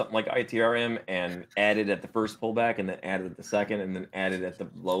there and something like ITRM and added at the first pullback and then added at the second and then added at the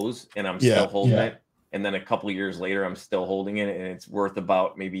lows and I'm still holding it. And then a couple of years later, I'm still holding it and it's worth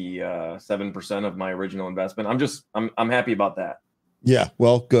about maybe 7% of my original investment. I'm happy about that. Yeah,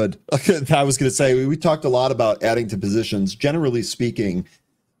 well, good. I was going to say, we talked a lot about adding to positions. Generally speaking,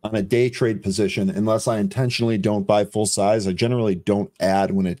 on a day trade position, unless I intentionally don't buy full size. I generally don't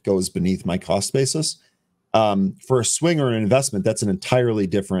add when it goes beneath my cost basis. For a swing or an investment, that's an entirely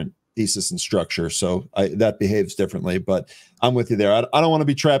different thesis and structure. So that behaves differently, but I'm with you there. I don't want to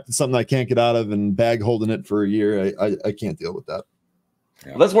be trapped in something I can't get out of and bag holding it for a year. I can't deal with that.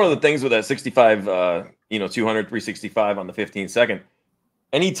 Well, that's one of the things with that 65, 200, 365 on the 15 second.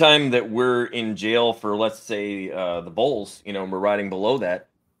 Anytime that we're in jail for, let's say, the bulls, and we're riding below that,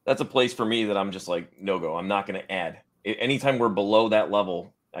 that's a place for me that I'm just like, no go. I'm not going to add. Anytime we're below that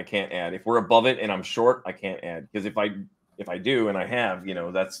level, I can't add. If we're above it and I'm short, I can't add, because if I do and I have,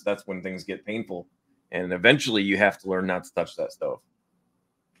 that's when things get painful, and eventually you have to learn not to touch that stove.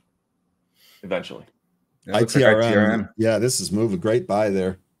 Eventually. ITRM. Yeah, this is moving. Great buy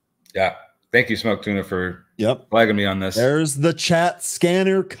there. Yeah. Thank you, Smoke Tuna, for flagging me on this. There's the chat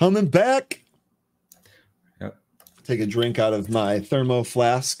scanner coming back. Yep. Take a drink out of my thermo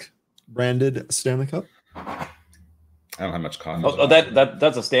flask branded Stanley Cup. I don't have much coffee. Oh,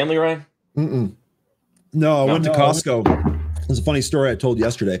 that's a Stanley, Ryan? No, I went to Costco. There's a funny story I told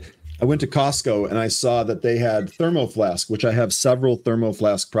yesterday. I went to Costco and I saw that they had thermo flask, which I have several thermo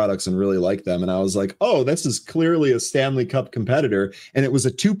flask products and really like them. And I was like, oh, this is clearly a Stanley Cup competitor. And it was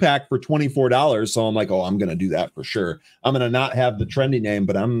a 2-pack for $24. So I'm like, oh, I'm going to do that for sure. I'm going to not have the trendy name,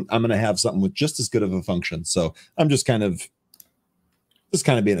 but I'm going to have something with just as good of a function. So I'm just kind of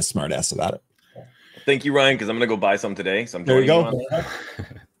being a smart ass about it. Thank you, Ryan, because I'm going to go buy some today. So I'm there you go. on that.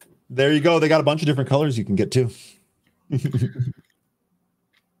 There you go. They got a bunch of different colors you can get too.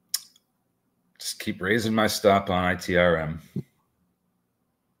 Just keep raising my stop on ITRM.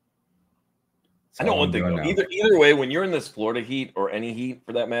 I know one thing though. Either way, when you're in this Florida heat, or any heat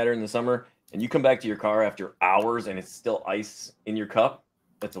for that matter in the summer, and you come back to your car after hours and it's still ice in your cup,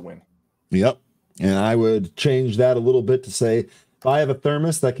 that's a win. Yep. And I would change that a little bit to say, if I have a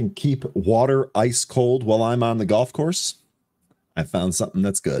thermos that can keep water ice cold while I'm on the golf course, I found something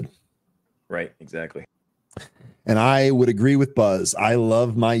that's good. Right, exactly. And I would agree with Buzz. I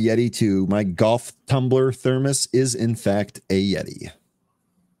love my Yeti too. My golf tumbler thermos is in fact a Yeti.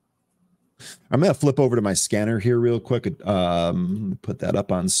 I'm going to flip over to my scanner here real quick. Put that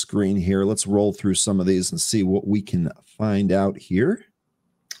up on screen here. Let's roll through some of these and see what we can find out here.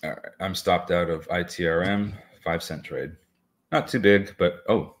 All right. I'm stopped out of ITRM, 5-cent trade. Not too big, but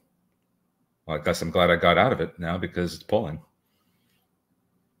well, I guess I'm glad I got out of it now because it's pulling.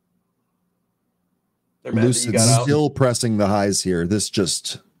 Lucid still pressing the highs here. This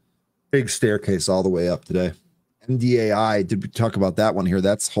just big staircase all the way up today. MDAI, did we talk about that one here?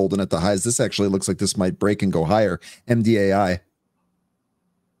 That's holding at the highs. This actually looks like this might break and go higher. MDAI.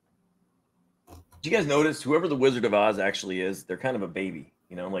 Did you guys notice whoever the Wizard of Oz actually is, they're kind of a baby,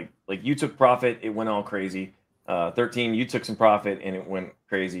 like you took profit, it went all crazy. 13, you took some profit and it went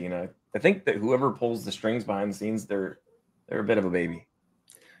crazy. I think that whoever pulls the strings behind the scenes, they're a bit of a baby.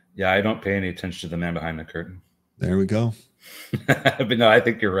 Yeah, I don't pay any attention to the man behind the curtain. There we go. But no, I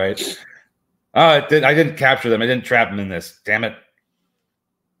think you're right. I didn't capture them. I didn't trap them in this. Damn it.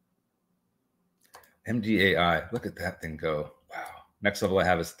 MDAI. Look at that thing go. Wow. Next level I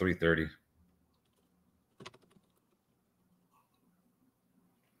have is 330.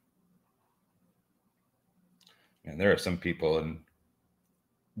 And there are some people in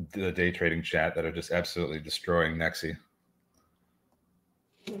the day trading chat that are just absolutely destroying Nexi.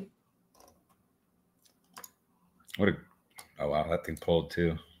 Oh wow, that thing pulled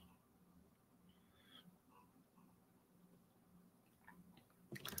too.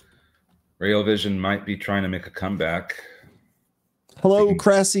 Rail Vision might be trying to make a comeback. Hello,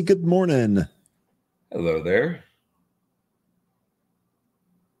 Crassy. Good morning. Hello there.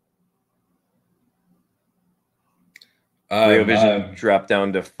 Rail Vision dropped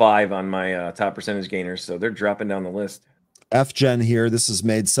down to 5 on my top percentage gainers, so they're dropping down the list. FGen here. This has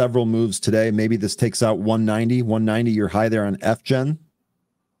made several moves today. Maybe this takes out 190. You're high there on FGen.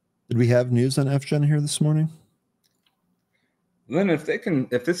 Did we have news on FGen here this morning? Then if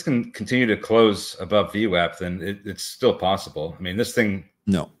this can continue to close above VWAP, then it's still possible. I mean, this thing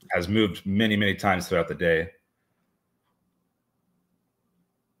has moved many, many times throughout the day.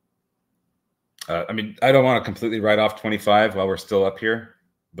 I mean, I don't want to completely write off 25 while we're still up here,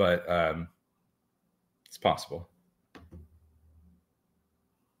 but it's possible.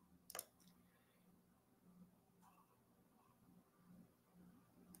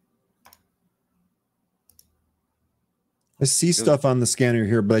 I see stuff on the scanner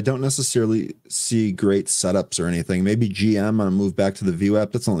here, but I don't necessarily see great setups or anything. Maybe GM on a move back to the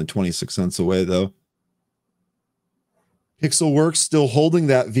VWAP. That's only 26 cents away, though. Pixelworks still holding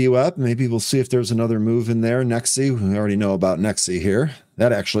that view up. Maybe we'll see if there's another move in there. Nexi, we already know about Nexi here.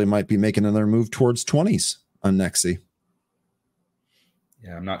 That actually might be making another move towards 20s on Nexi.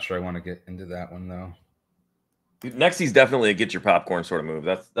 Yeah, I'm not sure I want to get into that one though. Nexi's definitely a get your popcorn sort of move.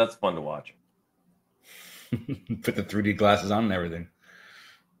 That's fun to watch. Put the 3D glasses on and everything.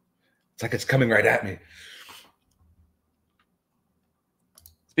 It's like it's coming right at me.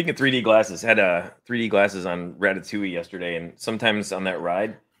 Speaking of 3D glasses, had 3D glasses on Ratatouille yesterday, and sometimes on that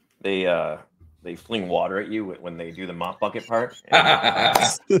ride, they fling water at you when they do the mop bucket part.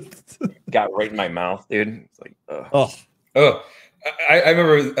 Got right in my mouth, dude. It's like, oh, I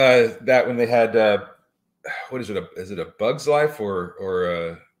remember that when they had what is it? Is it a Bug's Life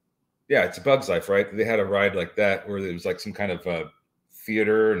or yeah, it's a Bug's Life, right? They had a ride like that where there was like some kind of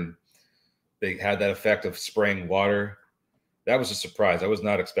theater, and they had that effect of spraying water. That was a surprise. I was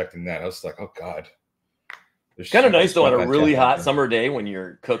not expecting that. I was like, oh God. It's kind of nice though on a really hot summer day when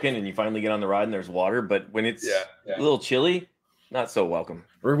you're cooking and you finally get on the ride and there's water, but when it's a little chilly, not so welcome.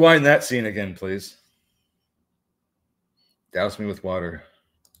 Rewind that scene again, please. Douse me with water.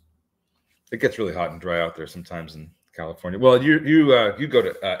 It gets really hot and dry out there sometimes in California. Well, you go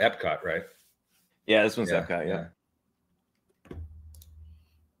to Epcot, right? Yeah, this one's Epcot, yeah.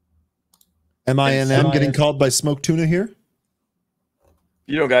 M-I-N-M getting called by Smoked Tuna here?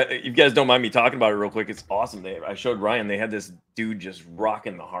 You guys don't mind me talking about it real quick. It's awesome. I showed Ryan. They had this dude just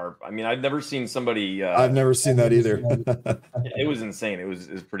rocking the harp. I mean, I've never seen somebody. I've never seen that either. It was insane. It was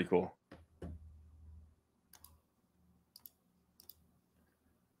pretty cool.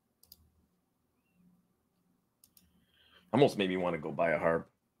 Almost made me want to go buy a harp.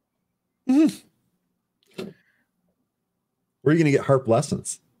 Mm-hmm. Where are you going to get harp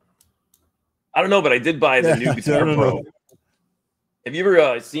lessons? I don't know, but I did buy the new Guitar Pro. Have you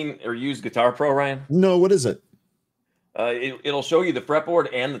ever seen or used Guitar Pro, Ryan? No, what is it? It'll show you the fretboard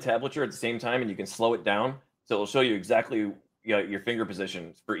and the tablature at the same time, and you can slow it down. So it'll show you exactly your finger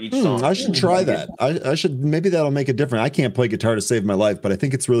positions for each song. I should try that. I should. Maybe that'll make a difference. I can't play guitar to save my life, but I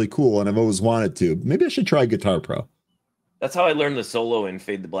think it's really cool, and I've always wanted to. Maybe I should try Guitar Pro. That's how I learned the solo in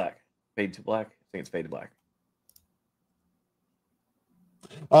Fade to Black. Fade to Black? I think it's Fade to Black.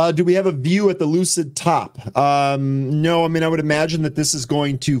 Do we have a view at the Lucid top? No, I mean, I would imagine that this is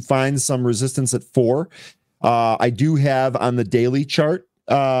going to find some resistance at 4. I do have on the daily chart.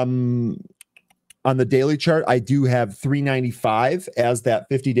 I do have 395 as that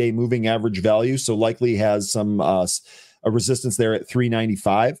 50-day moving average value. So likely has some a resistance there at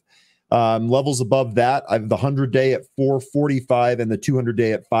 395. Levels above that, I have the 100-day at 445 and the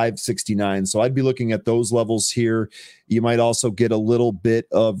 200-day at 569. So I'd be looking at those levels here. You might also get a little bit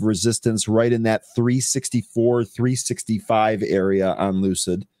of resistance right in that 364, 365 area on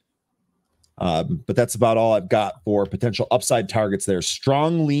Lucid. But that's about all I've got for potential upside targets there.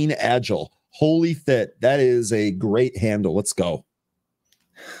 Strong, lean, agile. Holy fit. That is a great handle. Let's go.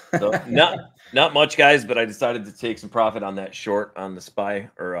 So, not much, guys, but I decided to take some profit on that short on the SPY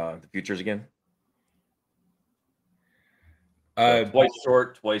or the futures again. Twice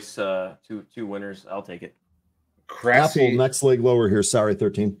short, twice two winners. I'll take it. Crassy, Apple next leg lower here. Sorry,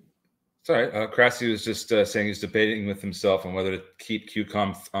 13. Sorry, Crassy was just saying he's debating with himself on whether to keep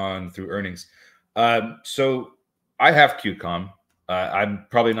QCOM on through earnings. So I have QCOM. I'm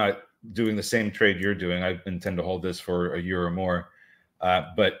probably not doing the same trade you're doing. I intend to hold this for a year or more.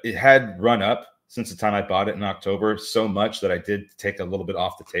 But it had run up since the time I bought it in October so much that I did take a little bit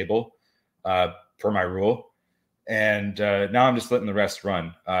off the table per my rule. And now I'm just letting the rest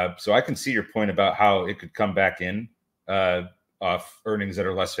run. So I can see your point about how it could come back in off earnings that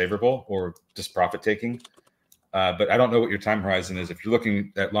are less favorable or just profit taking. But I don't know what your time horizon is. If you're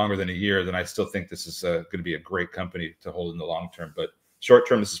looking at longer than a year, then I still think this is going to be a great company to hold in the long term. But short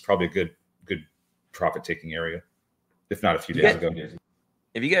term, this is probably a good profit taking area, if not a few days ago.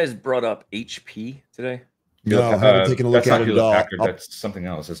 Have you guys brought up HP today? No, I haven't taken a look at it at all. That's something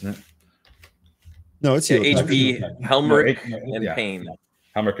else, isn't it? No, it's HP, Helmerich, and Payne.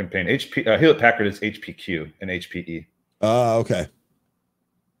 Helmerich and Payne. HP, Hewlett Packard is HPQ and HPE. Okay.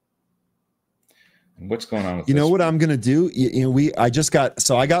 And what's going on with you know what I'm gonna do? I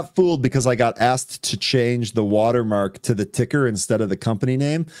got fooled because I got asked to change the watermark to the ticker instead of the company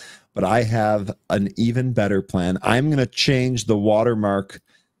name. But I have an even better plan. I'm going to change the watermark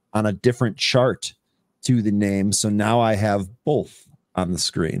on a different chart to the name. So now I have both on the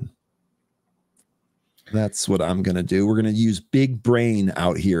screen. That's what I'm going to do. We're going to use big brain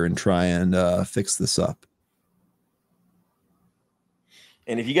out here and try and fix this up.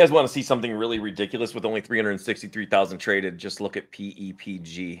 And if you guys want to see something really ridiculous with only 363,000 traded, just look at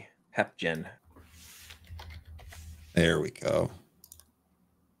PEPG, HepGen. There we go.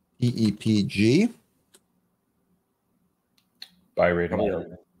 EEPG. Buy rating.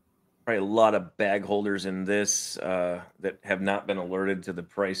 Probably a lot of bag holders in this that have not been alerted to the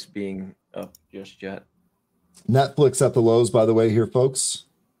price being up just yet. Netflix at the lows, by the way, here, folks.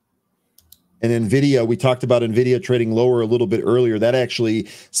 And NVIDIA, we talked about NVIDIA trading lower a little bit earlier. That actually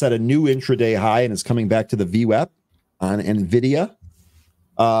set a new intraday high and is coming back to the VWAP on NVIDIA.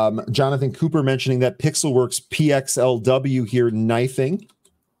 Jonathan Cooper mentioning that Pixelworks PXLW here knifing.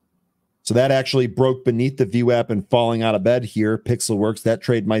 So that actually broke beneath the VWAP and falling out of bed here. Pixelworks, that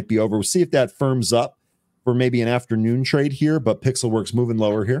trade might be over. We'll see if that firms up for maybe an afternoon trade here, but Pixelworks moving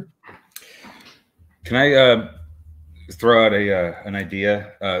lower here. Can I throw out an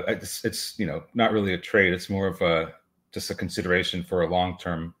idea? It's not really a trade. It's more of just a consideration for a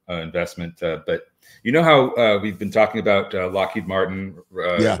long-term investment. But you know how we've been talking about Lockheed Martin,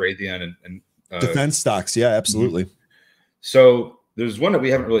 Raytheon, and defense stocks. Yeah, absolutely. So there's one that we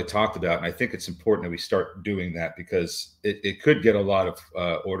haven't really talked about, and I think it's important that we start doing that because it could get a lot of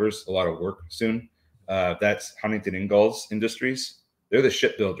orders, a lot of work soon. That's Huntington Ingalls Industries. They're the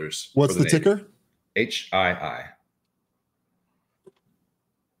shipbuilders. What's the ticker? HII.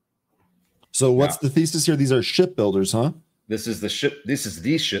 So what's the thesis here? These are shipbuilders, huh? This is the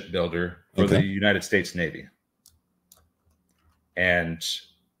shipbuilder for the United States Navy, and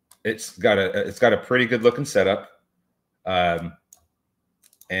it's got a pretty good looking setup, and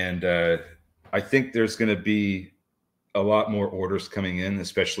I think there's going to be a lot more orders coming in,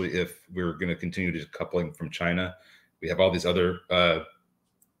 especially if we're going to continue decoupling from China. We have all these other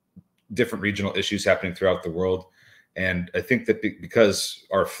different regional issues happening throughout the world. And I think that because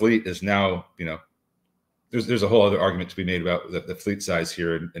our fleet is now, there's a whole other argument to be made about the fleet size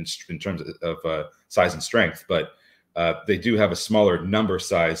here in terms of size and strength, but they do have a smaller number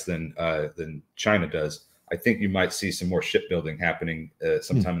size than China does. I think you might see some more shipbuilding happening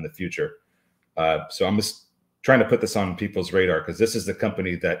sometime in the future. So I'm just trying to put this on people's radar because this is the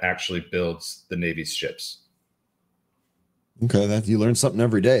company that actually builds the Navy's ships. Okay, that you learn something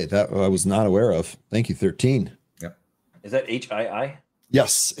every day that I was not aware of. Thank you, 13. Yep. Is that HII?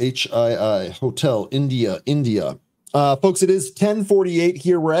 Yes, HII, Hotel India. Folks, it is 10:48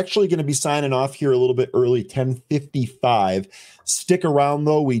 here. We're actually going to be signing off here a little bit early, 10:55. Stick around,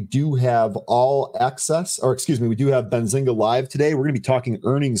 though. We do have all access, or excuse me, we do have Benzinga live today. We're going to be talking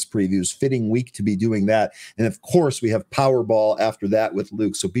earnings previews, fitting week to be doing that. And of course, we have Powerball after that with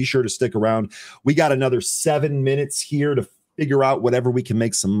Luke. So be sure to stick around. We got another 7 minutes here to figure out whatever we can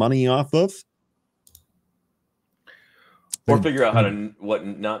make some money off of. Or figure out what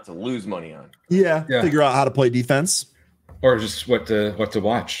not to lose money on. Yeah, figure out how to play defense. Or just what to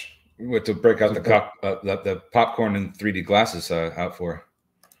watch, what to break out the popcorn and 3D glasses out for.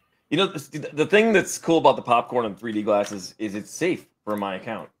 The thing that's cool about the popcorn and 3D glasses is it's safe for my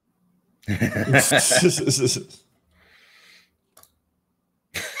account. I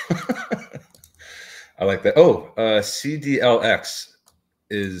like that. Oh, CDLX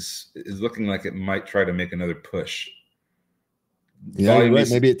is looking like it might try to make another push. Yeah, you're right.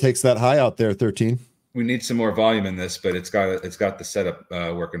 Maybe it takes that high out there, 13. We need some more volume in this, but it's got the setup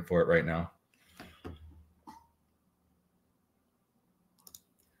working for it right now.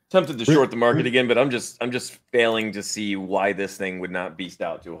 Tempted to short the market again, but I'm just failing to see why this thing would not beast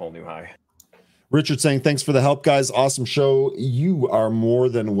out to a whole new high. Richard saying, thanks for the help, guys. Awesome show. You are more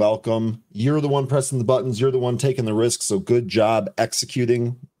than welcome. You're the one pressing the buttons. You're the one taking the risks. So good job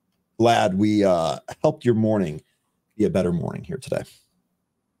executing. Glad we helped your morning be a better morning here today.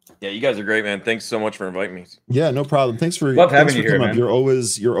 Yeah, you guys are great, man. Thanks so much for inviting me. Yeah, no problem. Thanks for having you here, man. You're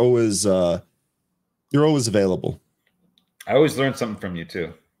always available. I always learn something from you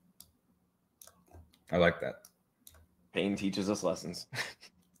too. I like that. Pain teaches us lessons.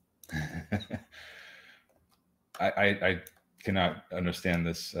 I cannot understand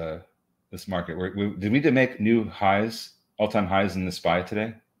this this market. Did we make new highs, all-time highs in the SPY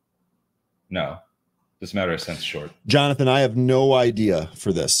today? No. Just a matter of sense short. Jonathan, I have no idea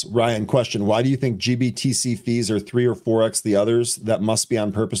for this. Ryan, question. Why do you think GBTC fees are 3 or 4x the others? That must be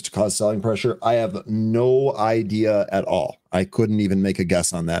on purpose to cause selling pressure. I have no idea at all. I couldn't even make a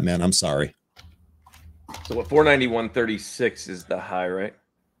guess on that, man. I'm sorry. So what, 491.36 is the high, right?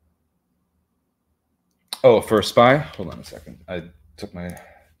 Oh, for a SPY? Hold on a second. I took my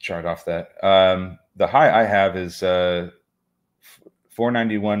chart off that. The high I have is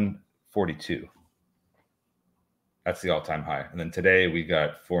 491.42. That's the all-time high. And then today we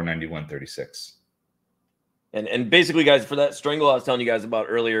got 491.36. And basically, guys, for that strangle I was telling you guys about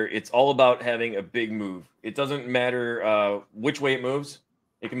earlier, it's all about having a big move. It doesn't matter which way it moves.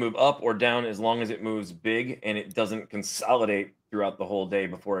 It can move up or down as long as it moves big and it doesn't consolidate throughout the whole day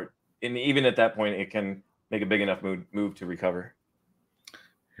before it. And even at that point, it can make a big enough move to recover.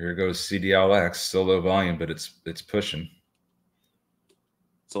 Here goes CDLX, still low volume, but it's pushing.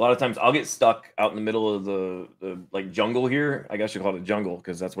 So a lot of times I'll get stuck out in the middle of the like jungle here. I guess you call it a jungle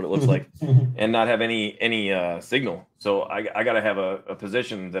because that's what it looks like, and not have any signal. So I got to have a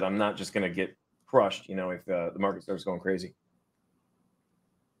position that I'm not just going to get crushed, you know, if the market starts going crazy.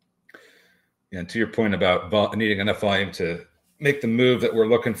 Yeah, and to your point about needing enough volume to make the move that we're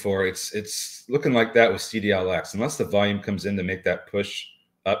looking for, it's looking like that with CDLX. Unless the volume comes in to make that push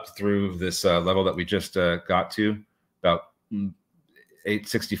up through this level that we just got to, about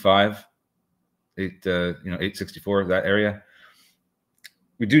 865, 864, that area.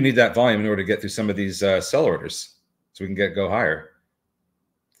 We do need that volume in order to get through some of these sell orders, so we can go higher.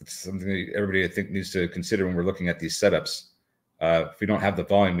 It's something that everybody, I think, needs to consider when we're looking at these setups. If we don't have the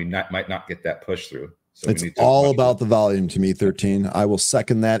volume, we might not get that push through. So it's all about the volume to me, 13. I will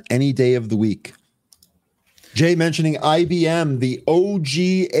second that any day of the week. Jay mentioning IBM, the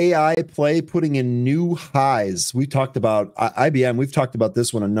OG AI play, putting in new highs. We talked about IBM. We've talked about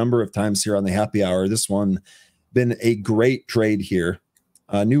this one a number of times here on the happy hour. This one been a great trade here.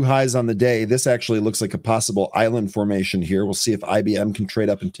 New highs on the day. This actually looks like a possible island formation here. We'll see if IBM can trade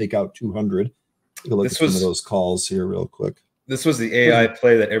up and take out 200. Take a look at some of those calls here real quick. This was the AI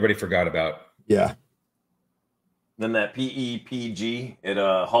play that everybody forgot about. Yeah. Then that PEPG, it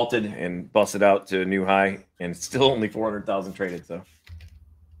halted and busted out to a new high, and still only 400,000 traded. So,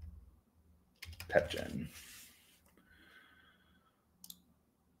 PepGen.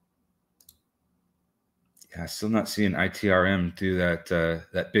 Yeah, still not seeing ITRM do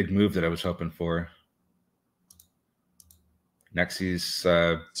that big move that I was hoping for. Nexi's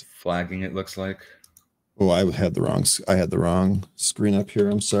flagging, it looks like. Oh, I had the wrong screen up here.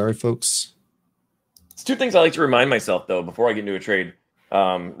 I'm sorry, folks. It's two things I like to remind myself though before I get into a trade.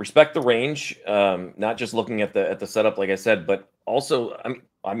 Respect the range, not just looking at the setup, like I said, but also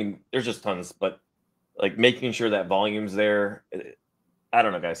I mean, there's just tons, but like making sure that volume's there. I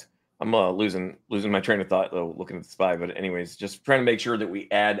don't know, guys. I'm losing my train of thought though, looking at the SPY. But anyways, just trying to make sure that we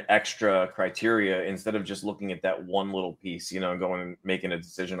add extra criteria instead of just looking at that one little piece, you know, going and making a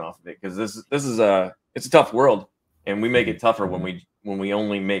decision off of it. Because this is it's a tough world, and we make it tougher when we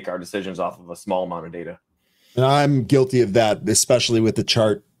only make our decisions off of a small amount of data. And I'm guilty of that, especially with the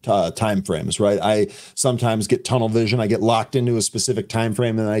chart time frames, right? I sometimes get tunnel vision. I get locked into a specific time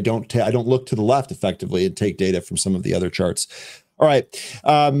frame, and I don't look to the left effectively and take data from some of the other charts. All right.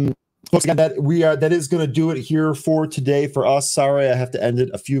 Folks, again, that is going to do it here for today for us. Sorry, I have to end it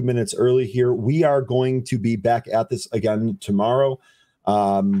a few minutes early here. We are going to be back at this again tomorrow.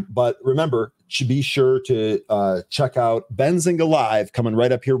 But remember, be sure to check out Benzinga Live coming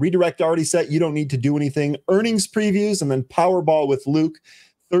right up here. Redirect already set. You don't need to do anything. Earnings previews and then Powerball with Luke,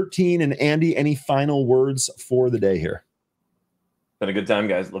 13, and Andy. Any final words for the day here? Been a good time,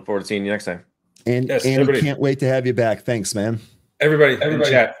 guys. Look forward to seeing you next time. And yes, Andy, can't wait to have you back. Thanks, man. Everybody in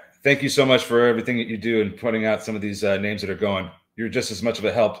chat, thank you so much for everything that you do and pointing out some of these names that are going. You're just as much of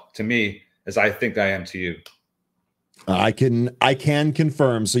a help to me as I think I am to you. I can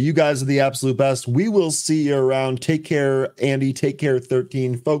confirm. So you guys are the absolute best. We will see you around. Take care, Andy. Take care,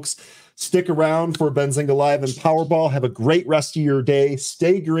 13. Folks, stick around for Benzinga Live and Powerball. Have a great rest of your day.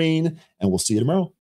 Stay green, and we'll see you tomorrow.